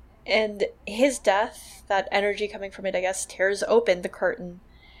moment. And his death, that energy coming from it, I guess, tears open the curtain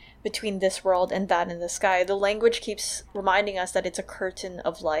between this world and that in the sky. The language keeps reminding us that it's a curtain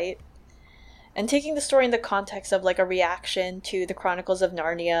of light. And taking the story in the context of like a reaction to the Chronicles of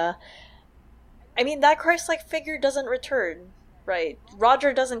Narnia, I mean, that Christ-like figure doesn't return, right?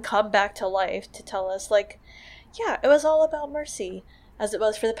 Roger doesn't come back to life to tell us, like, yeah, it was all about mercy, as it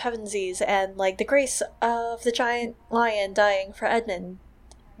was for the Pevensies, and like the grace of the giant lion dying for Edmund,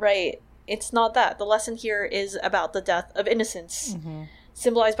 right? It's not that. The lesson here is about the death of innocence,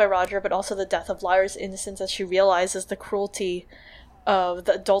 symbolized by Roger, but also the death of Lyra's innocence as she realizes the cruelty of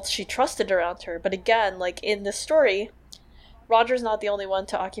the adults she trusted around her. But again, like in this story, Roger's not the only one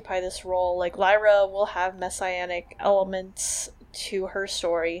to occupy this role. Like Lyra will have messianic elements to her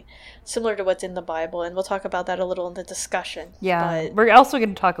story, similar to what's in the Bible, and we'll talk about that a little in the discussion. Yeah, but we're also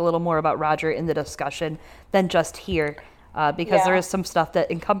going to talk a little more about Roger in the discussion than just here, because there is some stuff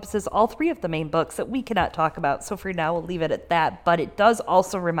that encompasses all three of the main books that we cannot talk about, so for now we'll leave it at that. But it does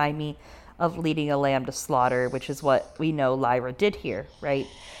also remind me of leading a lamb to slaughter, which is what we know Lyra did here, right?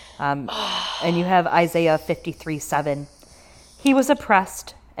 And you have Isaiah 53:7. He was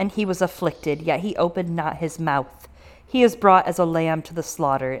oppressed and he was afflicted, yet he opened not his mouth. He is brought as a lamb to the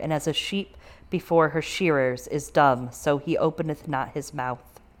slaughter, and as a sheep before her shearers is dumb, so he openeth not his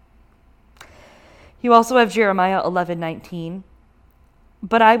mouth. You also have Jeremiah 11:19.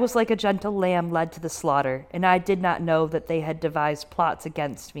 But I was like a gentle lamb led to the slaughter, and I did not know that they had devised plots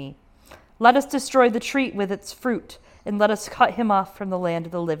against me. Let us destroy the tree with its fruit, and let us cut him off from the land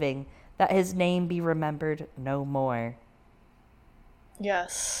of the living, that his name be remembered no more.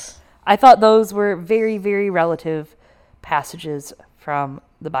 Yes. I thought those were very, very relative passages from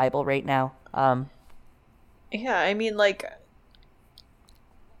the Bible right now. Yeah, I mean, like,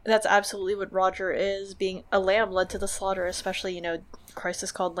 that's absolutely what Roger is, being a lamb led to the slaughter, especially, you know, Christ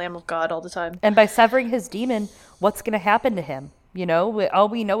is called Lamb of God all the time. And by severing his demon, what's going to happen to him? You know, all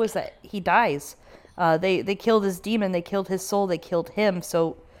we know is that he dies. They killed his demon, they killed his soul, they killed him.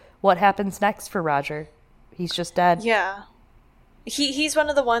 So what happens next for Roger? He's just dead. Yeah. He's one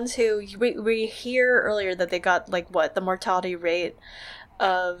of the ones who, we hear earlier that they got, like, what, the mortality rate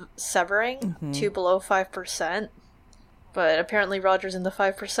of severing to below 5%. But apparently Roger's in the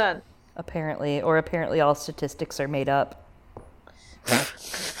 5%. Apparently all statistics are made up.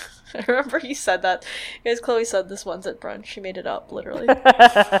 I remember you said that. Because Chloe said this once at brunch. She made it up, literally.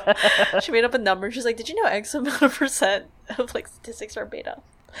 She made up a number. She's like, did you know X amount of percent of, like, statistics are made up?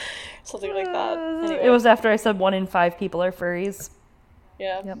 Something like that. Anyway. It was after I said 1 in 5 people are furries.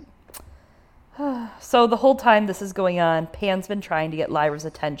 Yeah. Yep. So the whole time this is going on, Pan's been trying to get Lyra's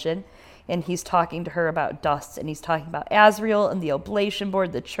attention, and he's talking to her about dust, and he's talking about Azrael and the Oblation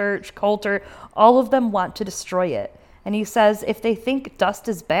Board, the church, Coulter. All of them want to destroy it. And he says if they think dust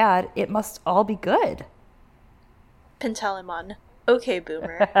is bad, it must all be good. Pentelimon. Okay,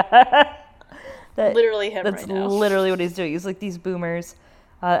 boomer. Literally him right now. That's literally what he's doing. He's like, these boomers.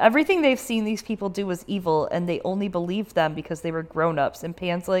 Everything they've seen these people do was evil, and they only believed them because they were grown-ups. And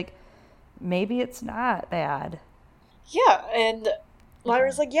Pan's like, maybe it's not bad. Yeah, and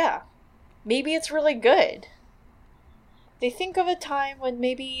Lyra's like, yeah, maybe it's really good. They think of a time when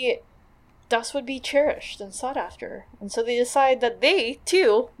maybe dust would be cherished and sought after. And so they decide that they,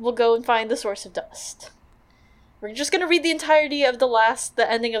 too, will go and find the source of dust. We're just going to read the entirety of the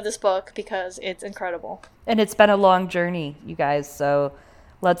ending of this book, because it's incredible. And it's been a long journey, you guys, so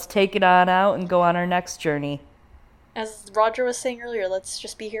let's take it on out and go on our next journey. As Roger was saying earlier, let's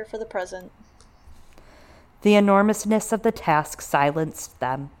just be here for the present. The enormousness of the task silenced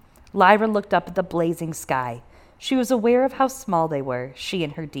them. Lyra looked up at the blazing sky. She was aware of how small they were, she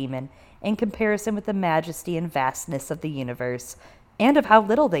and her demon, in comparison with the majesty and vastness of the universe, and of how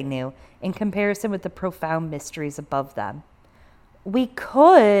little they knew in comparison with the profound mysteries above them. We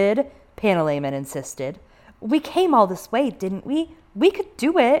could, Pantalaimon insisted. We came all this way, didn't we? We could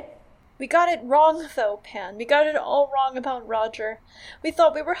do it. We got it wrong, though, Pan. We got it all wrong about Roger. We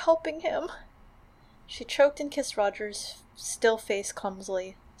thought we were helping him. She choked and kissed Roger's still face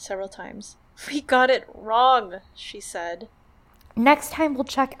clumsily several times. We got it wrong, she said. Next time we'll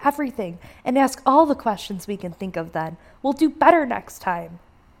check everything and ask all the questions we can think of then. We'll do better next time.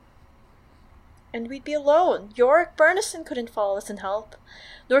 And we'd be alone. Yorick Burnison couldn't follow us and help.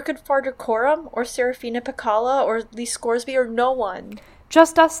 Nor could Farder Coram, or Serafina Picala, or Lee Scoresby, or no one.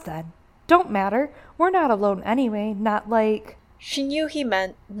 Just us then. Don't matter. We're not alone anyway, not like... She knew he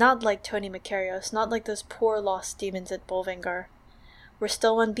meant not like Tony Macarios, not like those poor lost demons at Bolvangar. We're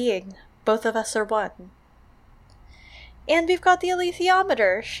still one being. Both of us are one. And we've got the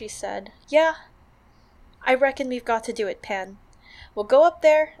alethiometer, she said. Yeah, I reckon we've got to do it, Pan. We'll go up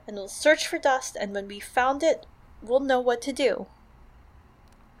there, and we'll search for dust, and when we've found it, we'll know what to do.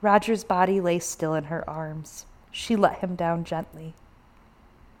 Roger's body lay still in her arms. She let him down gently.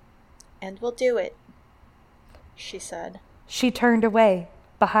 And we'll do it, she said. She turned away.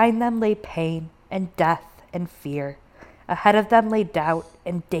 Behind them lay pain and death and fear. Ahead of them lay doubt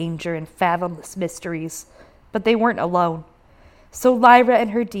and danger and fathomless mysteries. But they weren't alone. So Lyra and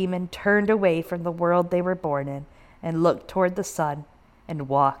her demon turned away from the world they were born in and looked toward the sun and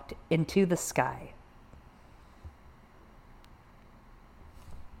walked into the sky.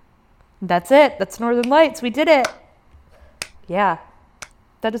 That's it. That's Northern Lights. We did it. Yeah.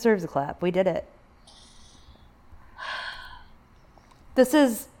 That deserves a clap. We did it. This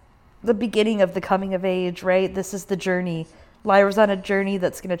is the beginning of the coming of age, right? This is the journey. Lyra's on a journey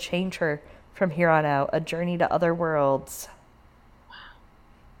that's going to change her from here on out. A journey to other worlds.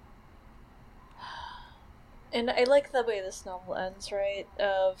 And I like the way this novel ends, right?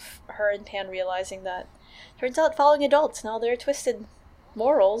 Of her and Pan realizing that turns out following adults and all their twisted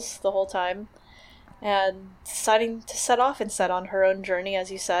morals the whole time and deciding to set off and set on her own journey,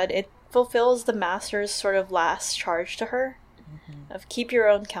 as you said. It fulfills the master's sort of last charge to her of keep your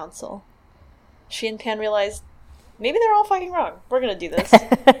own counsel. She and Pan realized maybe they're all fucking wrong. We're gonna do this.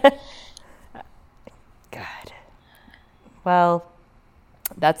 God. Well,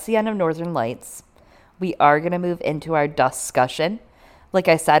 that's the end of Northern Lights. We are going to move into our discussion. Like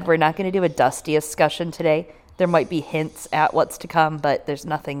I said, we're not going to do a dusty discussion today. There might be hints at what's to come, but there's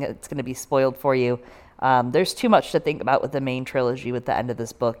nothing that's going to be spoiled for you. There's too much to think about with the main trilogy with the end of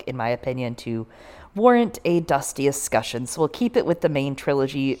this book, in my opinion, to warrant a dusty discussion. So we'll keep it with the main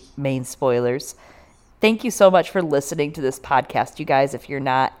trilogy, main spoilers. Thank you so much for listening to this podcast, you guys. If you're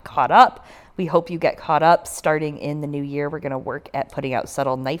not caught up, we hope you get caught up. Starting in the new year, we're going to work at putting out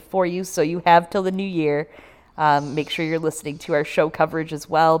Subtle Knife for you, so you have till the new year. Make sure you're listening to our show coverage as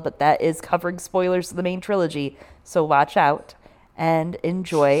well, but that is covering spoilers of the main trilogy, so watch out and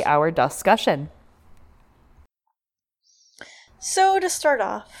enjoy our discussion. So, to start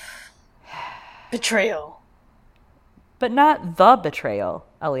off, betrayal. But not the betrayal,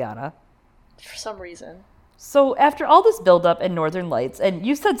 Eliana. For some reason. So after all this buildup in Northern Lights, and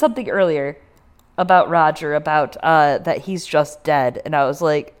you said something earlier about Roger, about that he's just dead, and I was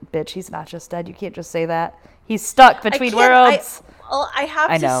like, bitch, he's not just dead. You can't just say that. He's stuck between worlds. I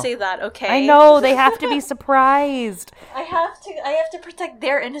have to say that, okay? I know, they have to be surprised. I have to protect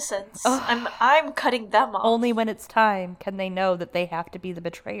their innocence. I'm cutting them off. Only when it's time can they know that they have to be the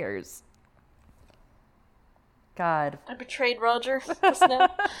betrayers. God. I betrayed Roger just now.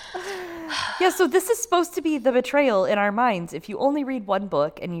 Yeah, so this is supposed to be the betrayal in our minds. If you only read one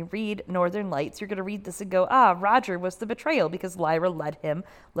book and you read Northern Lights, you're going to read this and go, Roger was the betrayal because Lyra led him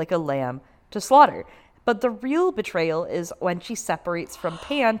like a lamb to slaughter. But the real betrayal is when she separates from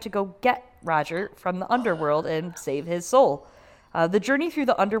Pan to go get Roger from the underworld and save his soul. The journey through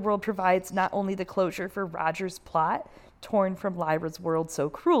the underworld provides not only the closure for Roger's plot, torn from Lyra's world so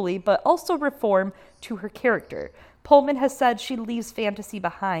cruelly, but also reform to her character. Pullman has said she leaves fantasy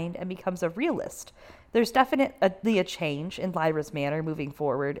behind and becomes a realist. There's definitely a change in Lyra's manner moving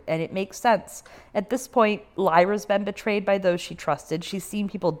forward, and it makes sense. At this point, Lyra's been betrayed by those she trusted. She's seen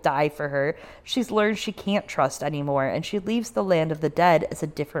people die for her. She's learned she can't trust anymore, and she leaves the land of the dead as a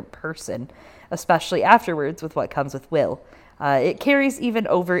different person, especially afterwards with what comes with Will. It carries even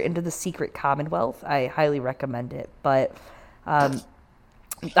over into the Secret Commonwealth. I highly recommend it, but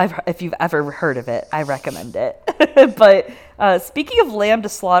if you've ever heard of it, I recommend it. But speaking of Lamb to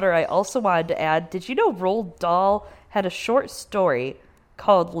Slaughter, I also wanted to add, did you know Roald Dahl had a short story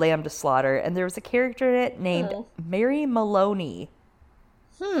called Lamb to Slaughter, and there was a character in it named Mary Maloney.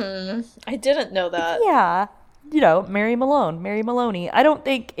 I didn't know that. Yeah, Mary Maloney. I don't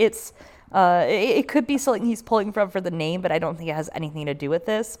think it's... it could be something he's pulling from for the name, but I don't think it has anything to do with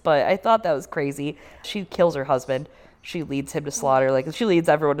this. But I thought that was crazy. She kills her husband. She leads him to slaughter. She leads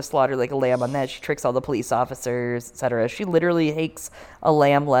everyone to slaughter like a lamb on that. She tricks all the police officers, etc. She literally takes a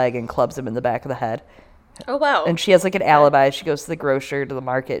lamb leg and clubs him in the back of the head. Oh, wow. And she has an alibi. She goes to the grocer, to the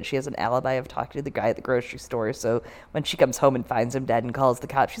market. She has an alibi of talking to the guy at the grocery store. So when she comes home and finds him dead and calls the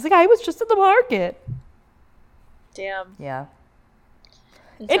cops, she's like, I was just at the market. Damn. Yeah.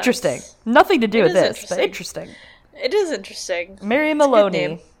 Interesting. Nothing to do with this, but interesting. It is interesting. Mary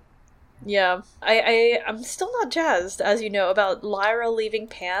Maloney. Yeah. I'm still not jazzed, as you know, about Lyra leaving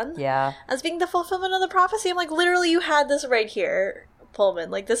Pan. Yeah. As being the fulfillment of the prophecy. I'm like, literally, you had this right here, Pullman.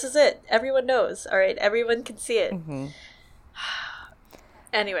 This is it. Everyone knows, all right? Everyone can see it. Mm-hmm.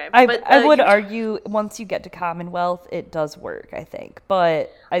 Anyway. I would argue, once you get to Commonwealth, it does work, I think.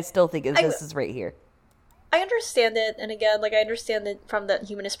 But I still think this is right here. I understand it, and again, I understand it from that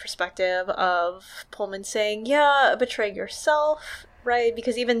humanist perspective of Pullman saying, yeah, betraying yourself, right?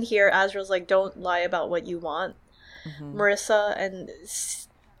 Because even here, Azrael's like, don't lie about what you want, Marissa, and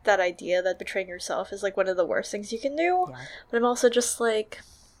that idea that betraying yourself is, one of the worst things you can do. Yeah. But I'm also just like,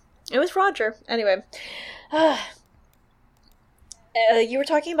 it was Roger. Anyway. You were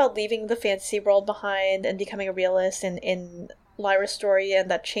talking about leaving the fantasy world behind and becoming a realist in Lyra's story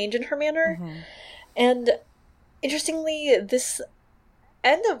and that change in her manner. Mm-hmm. And interestingly, this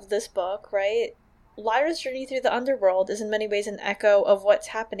end of this book, right? Lyra's journey through the underworld is in many ways an echo of what's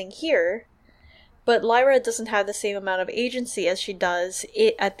happening here, but Lyra doesn't have the same amount of agency as she does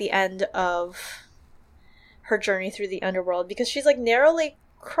at the end of her journey through the underworld, because she's narrowly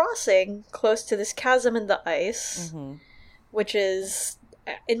crossing close to this chasm in the ice, which is,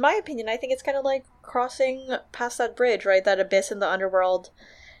 in my opinion, I think it's kind of like crossing past that bridge, right? That abyss in the underworld.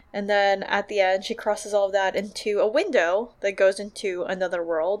 And then at the end, she crosses all of that into a window that goes into another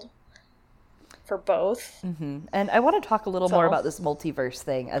world for both. And I want to talk a little So- more about this multiverse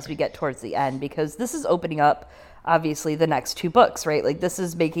thing as we get towards the end, because this is opening up, obviously, the next 2 books, right? Like, this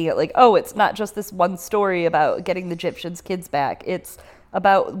is making it like, oh, it's not just this one story about getting the Egyptians' kids back. It's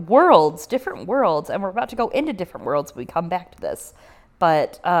about worlds, different worlds, and we're about to go into different worlds when we come back to this.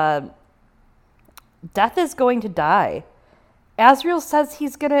 But Death is going to die. Azriel says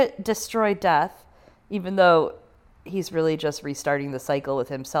he's going to destroy Death, even though he's really just restarting the cycle with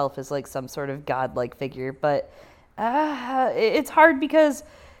himself as like some sort of godlike figure. But it's hard because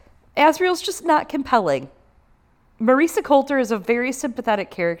Azriel's just not compelling. Marisa Coulter is a very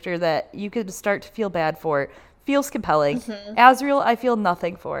sympathetic character that you could start to feel bad for. Feels compelling. Azriel, I feel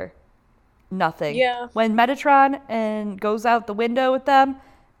nothing for. Nothing. Yeah. When Metatron and goes out the window with them,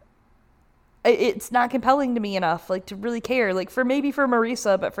 it's not compelling to me enough, like, to really care. Like, maybe for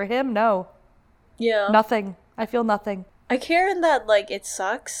Marisa, but for him, no. Yeah. Nothing. I feel nothing. I care in that, like, it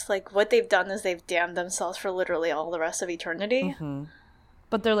sucks. Like, what they've done is they've damned themselves for literally all the rest of eternity.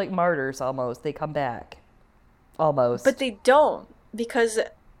 But they're like martyrs almost. They come back. Almost. But they don't, because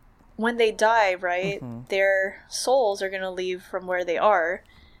when they die, right, their souls are going to leave from where they are,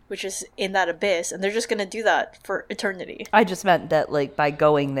 which is in that abyss, and they're just going to do that for eternity. I just meant that, like, by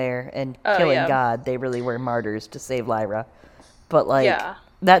going there and killing yeah. God, they really were martyrs to save Lyra. But, like, Yeah.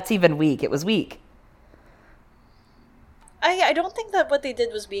 that's even weak. It was weak. I don't think that what they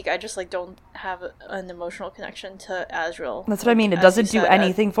did was weak. I just, like, don't have an emotional connection to Azriel. That's what I mean. It As doesn't you do said,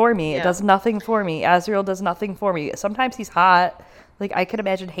 anything for me. It yeah. does nothing for me. Azriel does nothing for me. Sometimes he's hot. Like, I could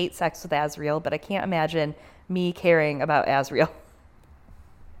imagine hate sex with Azriel, but I can't imagine me caring about Azriel.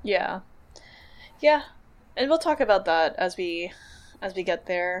 Yeah. Yeah. And we'll talk about that as we get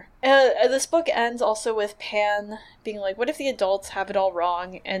there. This book ends also with Pan being like, what if the adults have it all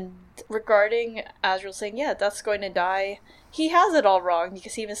wrong? And regarding Azriel saying, yeah, Death's going to die, he has it all wrong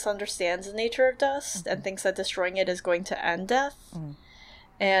because he misunderstands the nature of dust and thinks that destroying it is going to end death.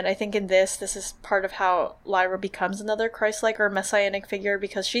 And I think in this is part of how Lyra becomes another Christ-like or messianic figure,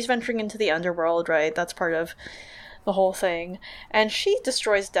 because she's venturing into the underworld, right? That's part of the whole thing. And she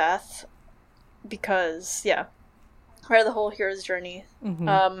destroys Death because, yeah, part of the whole hero's journey.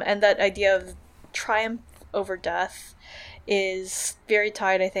 And that idea of triumph over death is very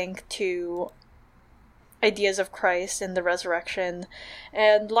tied, I think, to ideas of Christ and the resurrection.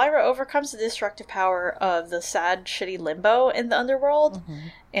 And Lyra overcomes the destructive power of the sad, shitty limbo in the underworld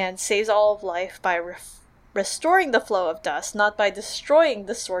and saves all of life by restoring the flow of dust, not by destroying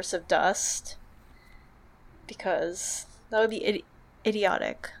the source of dust, because that would be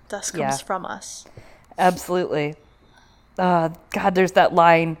idiotic. Dust comes from us. Absolutely. God, there's that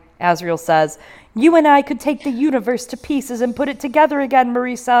line Azriel says, "You and I could take the universe to pieces and put it together again,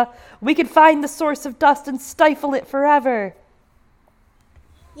 Marisa. We could find the source of dust and stifle it forever."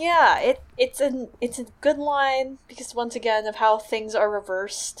 Yeah, it's a good line because, once again, of how things are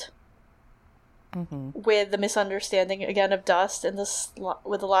reversed with the misunderstanding again of dust in this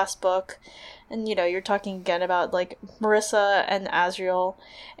with the last book. And you're talking again about like Marisa and Azriel.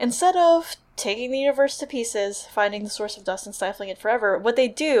 Instead of taking the universe to pieces, finding the source of dust and stifling it forever, what they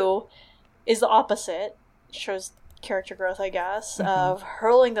do is the opposite. It shows character growth, I guess, of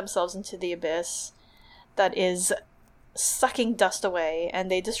hurling themselves into the abyss that is sucking dust away, and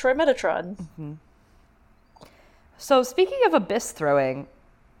they destroy Metatron. So speaking of abyss throwing,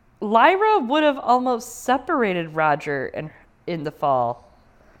 Lyra would have almost separated Roger in the fall,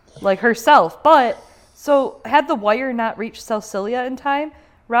 like herself. But so had the wire not reached Celcilia in time,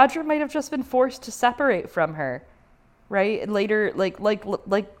 Roger might have just been forced to separate from her, right? And later, like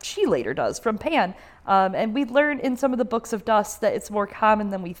she later does from Pan. And we learn in some of the books of dust that it's more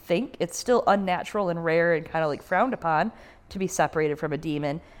common than we think. It's still unnatural and rare and kind of like frowned upon to be separated from a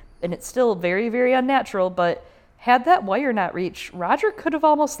demon, and it's still very, very unnatural. But had that wire not reached, Roger could have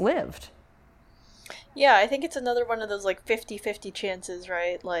almost lived. Yeah, I think it's another one of those like 50-50 chances,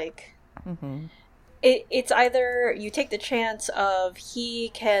 right? Like, it's either you take the chance of he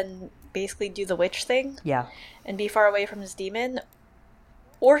can basically do the witch thing, and be far away from his demon,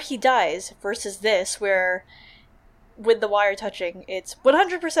 or he dies, versus this, where with the wire touching, it's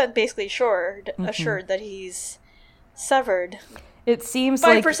 100% basically assured that he's severed. It seems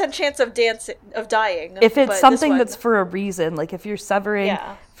 5% chance of dying. If it's something that's for a reason, like if you're severing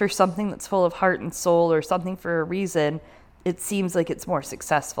for something that's full of heart and soul or something for a reason, it seems like it's more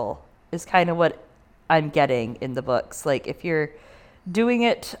successful, is kind of what I'm getting in the books. Like if you're doing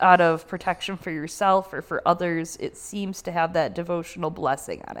it out of protection for yourself or for others, it seems to have that devotional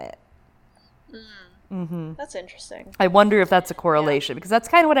blessing on it. That's interesting. I wonder if that's a correlation, because that's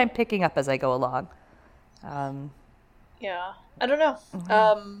kind of what I'm picking up as I go along. Yeah, I don't know.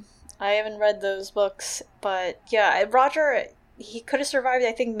 I haven't read those books, but yeah, Roger, he could have survived.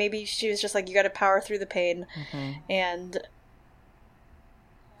 I think maybe she was just like, you gotta power through the pain, and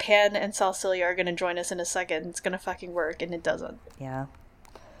Pan and Salcilia are gonna join us in a second. It's gonna fucking work, and it doesn't. Yeah.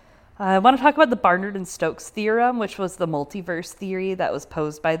 I want to talk about the Barnard and Stokes theorem, which was the multiverse theory that was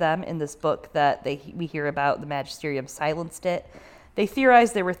posed by them in this book that we hear about. The Magisterium silenced it. They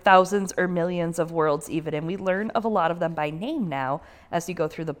theorized there were thousands or millions of worlds even, and we learn of a lot of them by name now as you go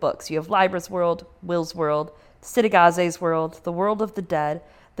through the books. You have Libra's world, Will's world, Sidagaze's world, the world of the dead,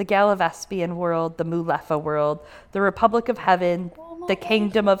 the Galavespian world, the Mulefa world, the Republic of Heaven, the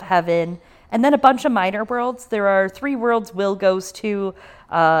Kingdom of Heaven, and then a bunch of minor worlds. There are 3 worlds Will goes to,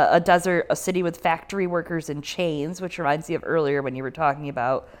 a desert, a city with factory workers in chains, which reminds me of earlier when you were talking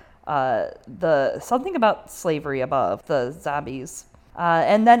about something about slavery above, the zombies.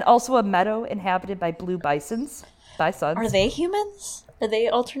 And then also a meadow inhabited by blue bisons. Are they humans? Are they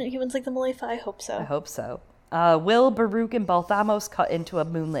alternate humans like the Mulefa? I hope so. I hope so. Will, Baruch, and Balthamos cut into a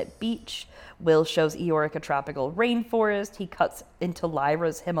moonlit beach. Will shows Eoric a tropical rainforest. He cuts into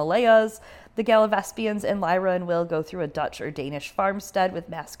Lyra's Himalayas. The Galavespians and Lyra and Will go through a Dutch or Danish farmstead with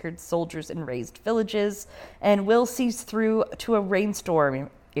massacred soldiers and razed villages. And Will sees through to a rainstorm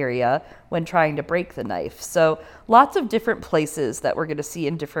area when trying to break the knife. So lots of different places that we're going to see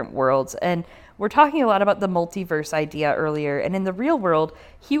in different worlds. And we're talking a lot about the multiverse idea earlier. And in the real world,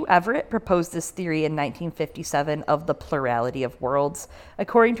 Hugh Everett proposed this theory in 1957 of the plurality of worlds.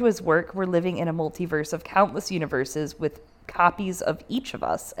 According to his work, we're living in a multiverse of countless universes with copies of each of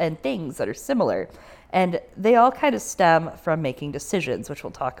us and things that are similar. And they all kind of stem from making decisions, which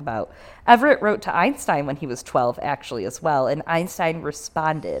we'll talk about. Everett wrote to Einstein when he was 12, actually, as well, and Einstein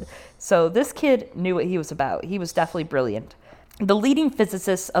responded. So this kid knew what he was about. He was definitely brilliant. The leading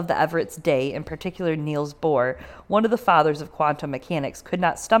physicists of the Everett's day, in particular Niels Bohr, one of the fathers of quantum mechanics, could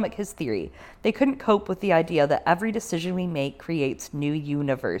not stomach his theory. They couldn't cope with the idea that every decision we make creates new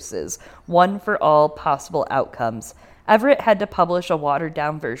universes, one for all possible outcomes. Everett had to publish a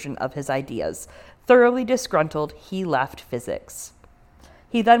watered-down version of his ideas. Thoroughly disgruntled, he left physics.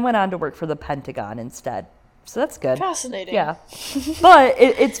 He then went on to work for the Pentagon instead. So that's good. Fascinating. Yeah. But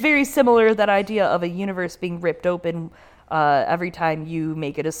it's very similar, that idea of a universe being ripped open every time you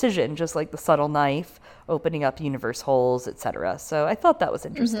make a decision, just like the subtle knife, opening up universe holes, etc. So I thought that was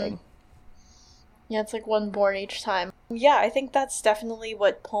interesting. Yeah, it's like one born each time. Yeah, I think that's definitely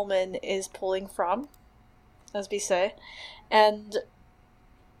what Pullman is pulling from, as we say. And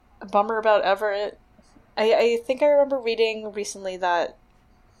a bummer about Everett. I think I remember reading recently that...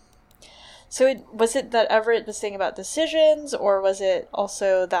 So was it that Everett was saying about decisions, or was it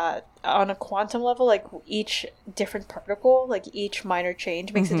also that on a quantum level, like each different particle, like each minor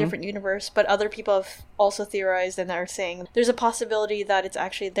change makes a different universe, but other people have also theorized and are saying there's a possibility that it's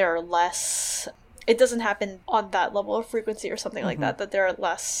actually there are less... It doesn't happen on that level of frequency or something like that there are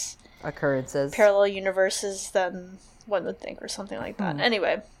less... Occurrences. Parallel universes than one would think or something like that.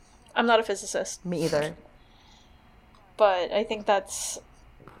 Anyway, I'm not a physicist. Me either. But I think that's...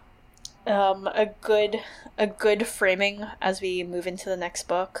 a good framing as we move into the next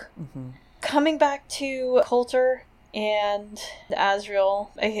book. Coming back to Coulter and Asriel,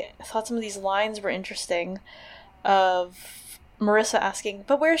 I thought some of these lines were interesting, of Marissa asking,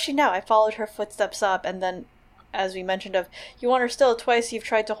 but where is she now? I followed her footsteps up, and then, as we mentioned, of, you want her still, twice you've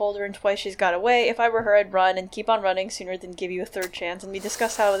tried to hold her and twice she's got away. If I were her, I'd run and keep on running sooner than give you a third chance. And we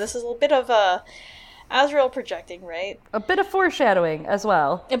discussed how this is a bit of Asriel projecting, right? A bit of foreshadowing as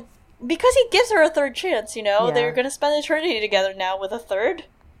well. Because he gives her a third chance, you know? Yeah. They're going to spend eternity together now with a third.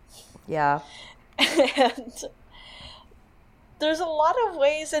 Yeah. And there's a lot of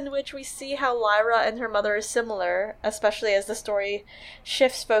ways in which we see how Lyra and her mother is similar, especially as the story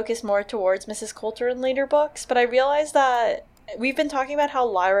shifts focus more towards Mrs. Coulter in later books. But I realized that we've been talking about how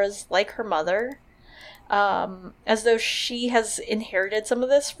Lyra's like her mother, as though she has inherited some of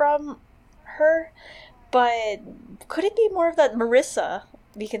this from her. But could it be more of that Marissa?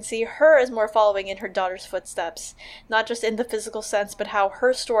 We can see her as more following in her daughter's footsteps, not just in the physical sense, but how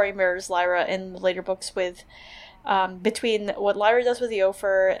her story mirrors Lyra in the later books with, between what Lyra does with the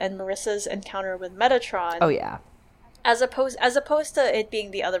Ophir and Marissa's encounter with Metatron. Oh, yeah. As opposed to it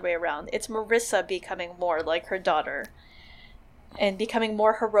being the other way around. It's Marissa becoming more like her daughter and becoming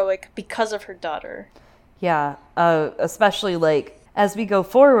more heroic because of her daughter. Yeah, especially, like, as we go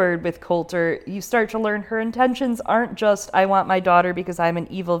forward with Coulter, you start to learn her intentions aren't just, I want my daughter because I'm an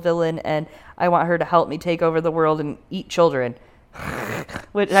evil villain and I want her to help me take over the world and eat children.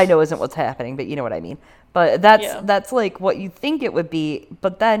 Which I know isn't what's happening, but you know what I mean. But that's like what you think it would be.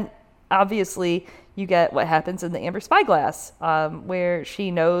 But then obviously you get what happens in the Amber Spyglass, where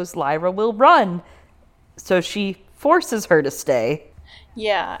she knows Lyra will run, so she forces her to stay.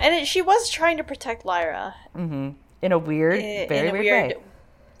 Yeah, and she was trying to protect Lyra. In a weird, very weird way.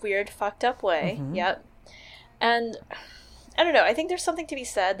 Weird, fucked up way. Yep. And I don't know, I think there's something to be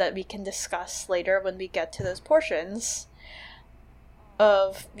said that we can discuss later when we get to those portions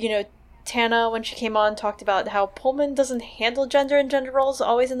of, Tana, when she came on, talked about how Pullman doesn't handle gender and gender roles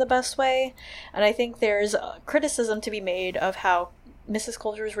always in the best way. And I think there's criticism to be made of how Mrs.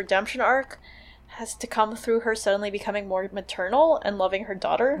 Coulter's redemption arc has to come through her suddenly becoming more maternal and loving her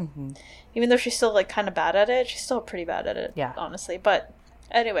daughter. Even though she's still, kind of bad at it. She's still pretty bad at it, honestly. But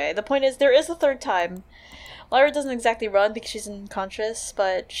anyway, the point is, there is a third time. Lyra doesn't exactly run because she's unconscious,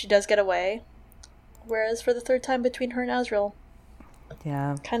 but she does get away. Whereas for the third time between her and Azriel,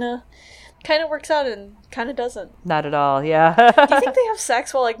 kind of works out and kind of doesn't. Not at all. Yeah. Do you think they have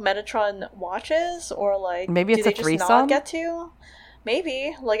sex while Metatron watches, or maybe it's do a they threesome? Just not get to?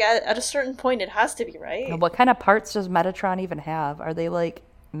 Maybe at a certain point it has to be, right? What kind of parts does Metatron even have? Are they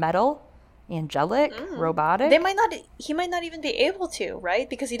metal, angelic, robotic? He might not even be able to, right?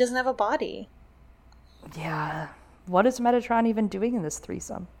 Because he doesn't have a body. Yeah. What is Metatron even doing in this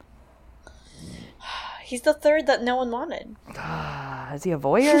threesome? He's the third that no one wanted. Is he a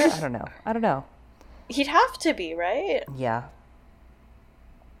voyeur? I don't know. He'd have to be, right? Yeah.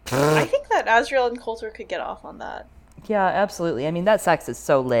 I think that Azriel and Coulter could get off on that. Yeah, absolutely. I mean, that sex is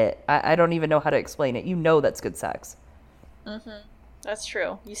so lit. I don't even know how to explain it. That's good sex. That's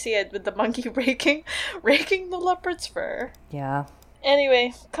true. You see it with the monkey raking the leopard's fur. Yeah.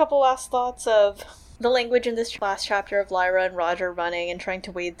 Anyway, couple last thoughts of the language in this last chapter of Lyra and Roger running and trying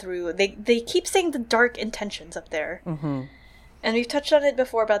to wade through. They keep saying the dark intentions up there. And we've touched on it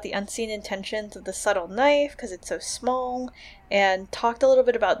before about the unseen intentions of the subtle knife, because it's so small, and talked a little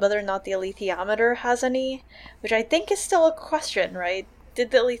bit about whether or not the alethiometer has any, which I think is still a question, right? Did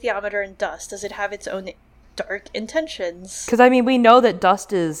the alethiometer in dust, does it have its own dark intentions? Because, we know that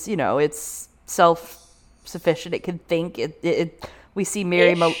dust is, it's self-sufficient. It can think. We see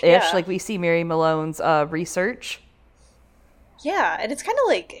Mary we see Mary Malone's research. Yeah, and it's kind of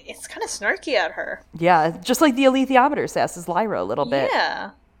snarky at her. Yeah, just like the alethiometer sasses Lyra a little bit.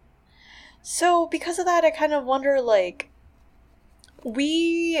 Yeah. So because of that, I kind of wonder,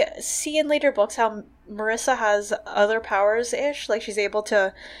 we see in later books how Marissa has other powers-ish. She's able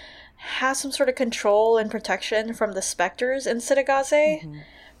to have some sort of control and protection from the specters in Cittàgazze,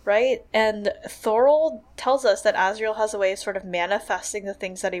 right? And Thorald tells us that Azriel has a way of sort of manifesting the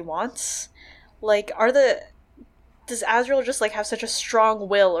things that he wants. Does Azriel just have such a strong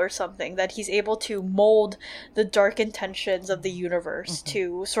will or something that he's able to mold the dark intentions of the universe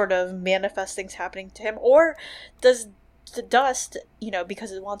to sort of manifest things happening to him? Or does the dust,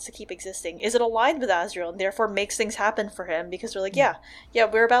 because it wants to keep existing, is it aligned with Azriel and therefore makes things happen for him because they're yeah,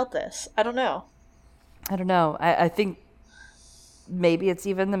 we're about this? I don't know. I think maybe it's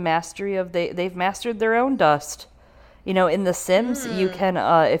even the mastery of they've mastered their own dust. In The Sims, you can,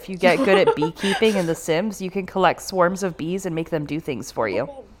 if you get good at beekeeping in The Sims, you can collect swarms of bees and make them do things for you.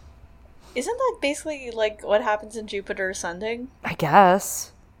 Isn't that basically what happens in Jupiter Ascending? I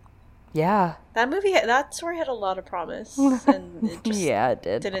guess. Yeah. That story had a lot of promise, and it just it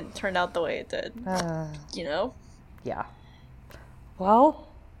did. Didn't turn out the way it did. Yeah. Well,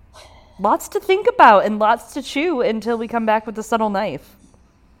 lots to think about and lots to chew until we come back with the subtle knife.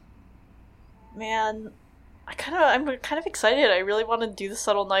 Man, I'm kind of excited. I really want to do the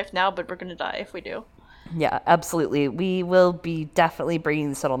subtle knife now, but we're gonna die if we do. Yeah, absolutely. We will be definitely bringing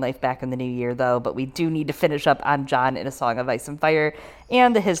the subtle knife back in the new year, though, but we do need to finish up on John in A Song of Ice and Fire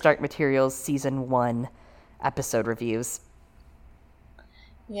and the His Dark Materials Season 1 episode reviews.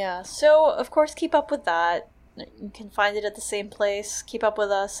 Yeah, so, of course, keep up with that. You can find it at the same place. Keep up with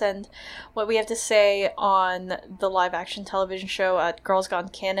us and what we have to say on the live-action television show at Girls Gone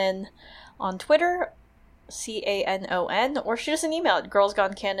Canon on Twitter, CANON, or shoot us an email at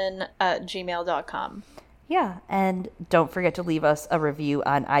girlsgonecanon@gmail.com. Yeah, and don't forget to leave us a review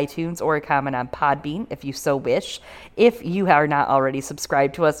on iTunes or a comment on Podbean if you so wish. If you are not already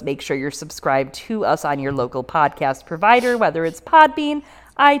subscribed to us, make sure you're subscribed to us on your local podcast provider, whether it's Podbean,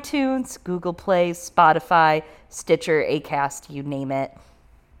 iTunes, Google Play, Spotify, Stitcher, Acast, you name it.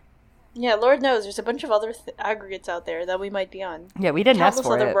 Yeah, Lord knows, there's a bunch of other aggregates out there that we might be on. Yeah, we didn't ask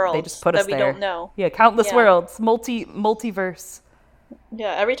for it. They just put us there. That we don't know. Yeah, countless worlds, multiverse.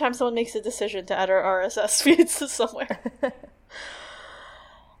 Yeah, every time someone makes a decision to add our RSS feeds to somewhere.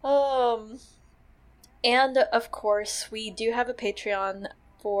 And, of course, we do have a Patreon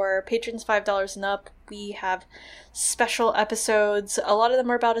for patrons $5 and up. we have special episodes. A lot of them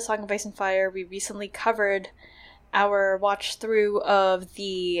are about A Song of Ice and Fire. We recently covered our watch through of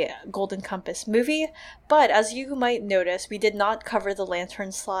the Golden Compass movie, but as you might notice, we did not cover the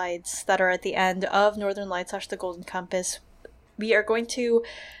lantern slides that are at the end of Northern Lights / the Golden Compass. We are going to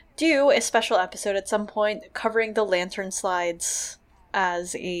do a special episode at some point covering the lantern slides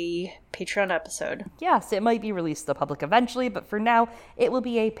as a Patreon episode. Yes, it might be released to the public eventually, but for now, it will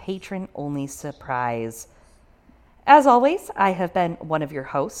be a patron-only surprise. As always, I have been one of your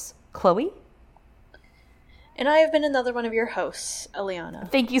hosts, Chloe. And I have been another one of your hosts, Eliana.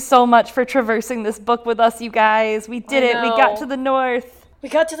 Thank you so much for traversing this book with us, you guys. We did it. We got to the north. We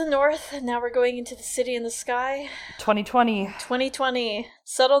got to the north, and now we're going into the city in the sky. 2020. 2020.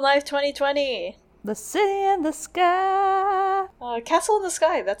 Subtle Knife 2020. The city in the sky. Castle in the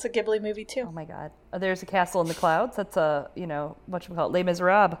Sky. That's a Ghibli movie, too. Oh, my God. There's a castle in the clouds. That's a, whatchamacallit, Les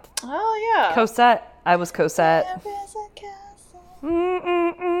Miserables. Oh, yeah. Cosette. I was Cosette. There is a castle.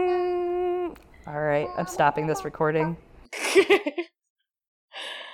 All right, I'm stopping this recording.